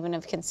wouldn't even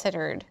have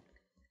considered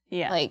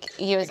like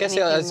you as I guess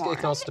anything more. it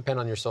can also depend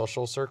on your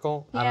social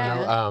circle. Yeah.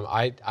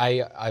 I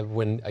don't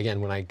know.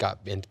 When I got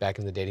back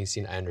in the dating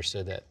scene, I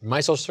understood that my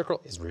social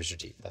circle is Rooster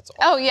Teeth. That's all.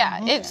 Oh yeah,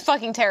 it's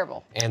fucking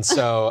terrible. And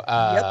so,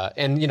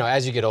 and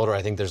as you get older,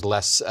 I think there's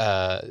less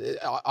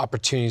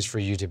opportunities for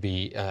you to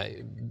be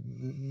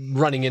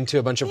running into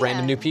a bunch of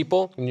random new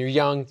people when you're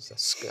young,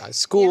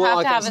 school, You all have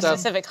that to kind have of a stuff.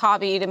 specific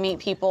hobby to meet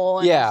people.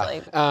 And Yeah.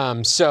 It's like,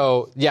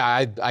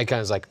 I kind of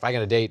was like, if I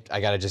got a date,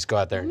 I got to just go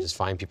out there and just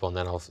find people, and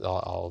then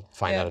I'll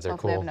find out if they're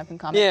Hopefully cool. have enough in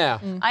common. Yeah.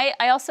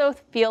 I also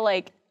feel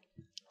like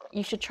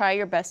you should try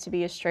your best to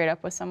be as straight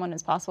up with someone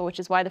as possible, which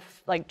is why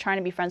like trying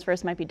to be friends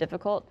first might be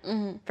difficult.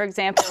 For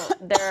example,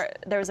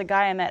 there was a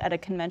guy I met at a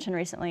convention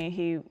recently.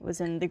 He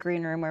was in the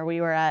green room where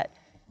we were at,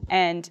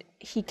 and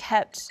he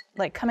kept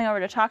like coming over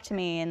to talk to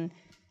me,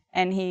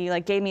 and he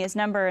like gave me his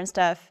number and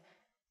stuff.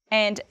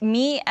 And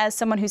me as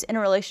someone who's in a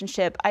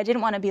relationship, I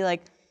didn't want to be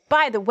like,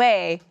 by the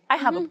way, I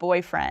have a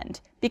boyfriend,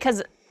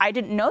 because I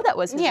didn't know that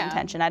was his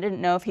intention. I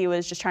didn't know if he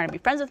was just trying to be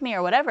friends with me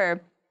or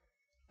whatever.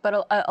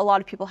 But a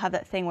lot of people have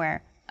that thing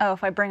where, oh,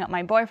 if I bring up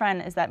my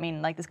boyfriend, does that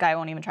mean like this guy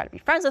won't even try to be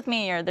friends with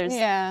me? Or there's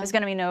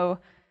going to be no,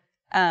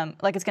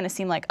 like it's going to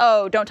seem like,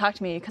 oh, don't talk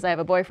to me because I have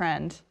a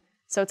boyfriend.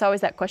 So it's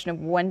always that question of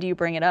when do you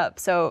bring it up?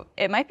 So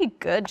it might be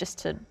good just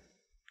to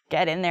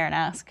get in there and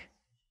ask.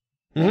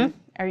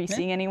 Are you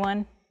seeing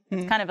anyone?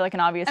 It's kind of like an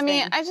obvious thing. I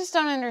mean, I just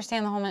don't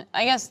understand the whole,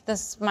 I guess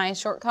this is my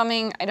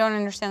shortcoming. I don't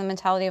understand the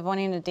mentality of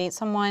wanting to date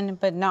someone,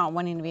 but not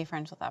wanting to be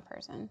friends with that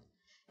person.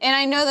 And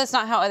I know that's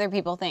not how other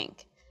people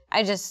think.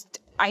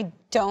 I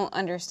don't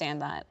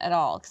understand that at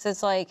all. Because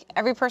it's like,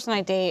 every person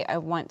I date, I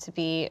want to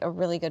be a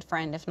really good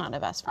friend, if not a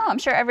best friend. Oh, I'm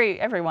sure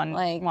everyone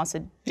like, wants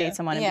to date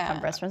someone and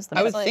become best friends.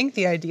 I would think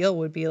the ideal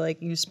would be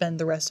like you spend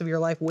the rest of your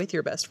life with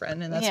your best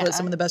friend. And that's what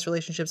some of the best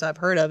relationships I've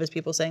heard of is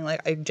people saying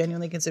like, I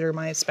genuinely consider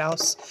my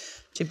spouse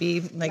to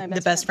be like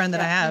the best friend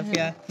that I have.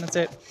 Yeah, that's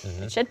it.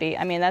 It should be.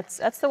 I mean, that's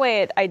the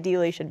way it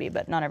ideally should be,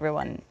 but not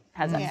everyone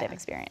has that same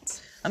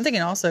experience. I'm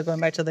thinking also going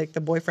back to like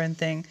the boyfriend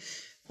thing,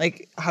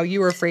 like how you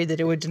were afraid that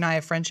it would deny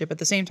a friendship at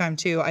the same time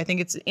too. I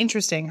think it's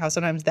interesting how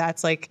sometimes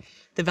that's like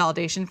the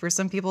validation for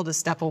some people to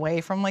step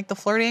away from like the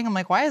flirting. I'm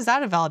like, why is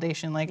that a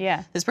validation? Like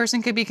this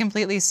person could be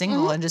completely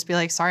single and just be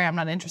like, sorry, I'm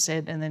not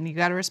interested. And then you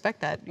got to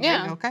respect that. You're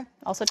like, okay.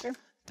 Also true.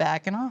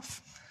 Backing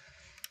off.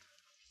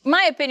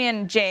 My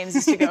opinion, James,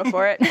 is to go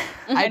for it.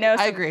 I know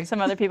I agree.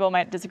 Some other people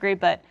might disagree,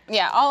 but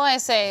yeah, all I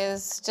say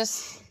is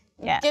just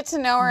get to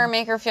know her,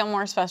 make her feel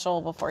more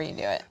special before you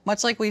do it.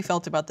 Much like we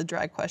felt about the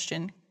drag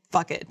question.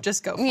 Fuck it,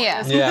 just go for it.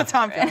 Yeah. That's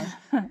how I'm feeling.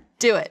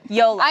 Do it.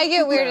 YOLO. I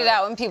get weirded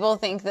out when people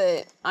think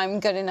that I'm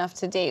good enough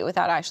to date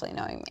without actually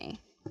knowing me.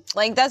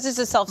 Like, that's just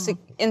a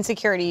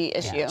self-insecurity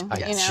issue. I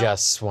you know?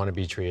 just want to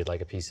be treated like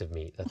a piece of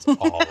meat. That's all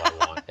I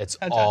want. It's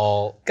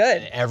all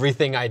good.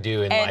 Everything I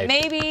do in life. And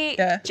maybe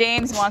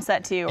James wants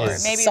that too, or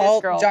maybe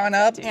salt this girl John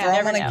up, wants that too. throw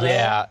him on a grill.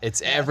 Yeah,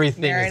 it's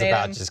everything is Marinate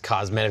about him. just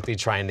cosmetically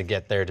trying to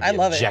get there to be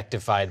love it.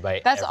 objectified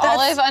by That's everyone. all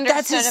I've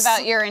understood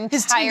about your entirety.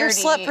 His Tinder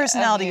slut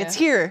personality. of you. It's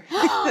here.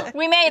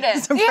 We made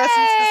it.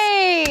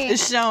 Yay!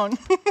 It's shown.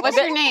 What's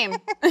your name?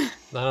 I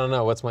don't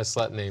know. What's my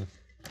slut name?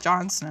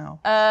 Jon Snow.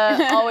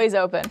 Always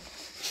open.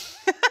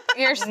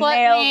 Your slut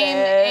Nailed name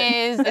it.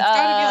 is It's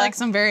got to be like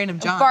some variant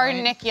of John. Right?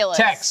 Barniculus.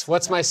 Tex,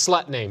 what's my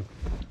slut name?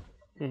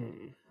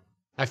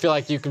 I feel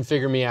like you can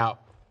figure me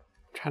out.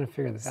 Trying to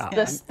figure this out.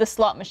 The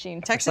slot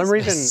machine. Texas some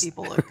reason-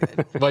 people look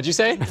good. What'd you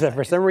say?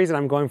 For some reason,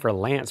 I'm going for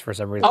Lance. For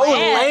some reason. Oh,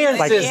 Lance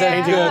Like is a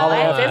changing good all the-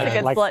 Lance is a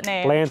good like slut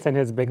name. Lance and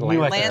his big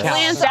Lance.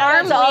 Lance Shout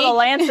out to all the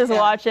Lances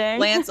watching.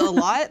 Lance a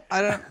lot.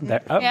 I don't.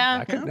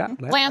 Yeah.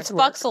 Lance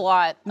fucks a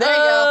lot. There you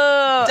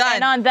go. Done.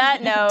 And on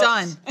that note,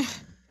 Done.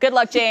 good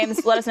luck,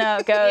 James. Let us know how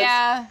it goes.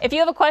 Yeah. If you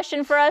have a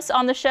question for us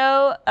on the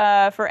show,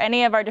 for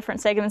any of our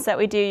different segments that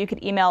we do, you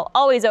could email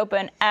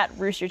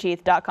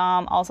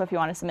alwaysopen@roosterteeth.com. Also, if you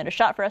want to submit a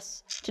shot for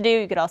us to do,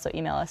 you could also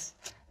email us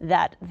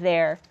that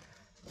there.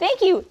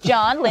 Thank you,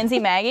 John, Lindsay,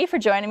 Maggie, for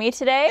joining me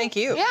today. Thank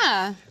you.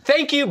 Yeah.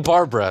 Thank you,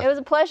 Barbara. It was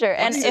a pleasure.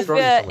 And Thanks for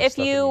throwing so much if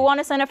stuff you at me.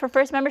 want to sign up for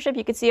First Membership,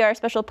 you could see our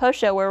special post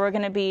show where we're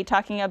going to be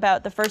talking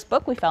about the first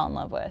book we fell in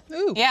love with.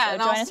 Ooh. Yeah,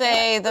 and join I'll us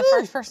say the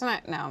first person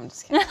No, I'm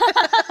just kidding.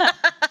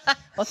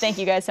 Well, thank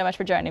you guys so much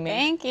for joining me.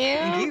 Thank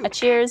you. A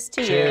cheers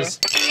to Cheers.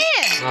 you.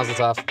 Mazel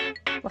tov.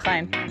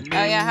 L'chaim. Oh,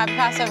 yeah, happy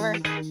Passover.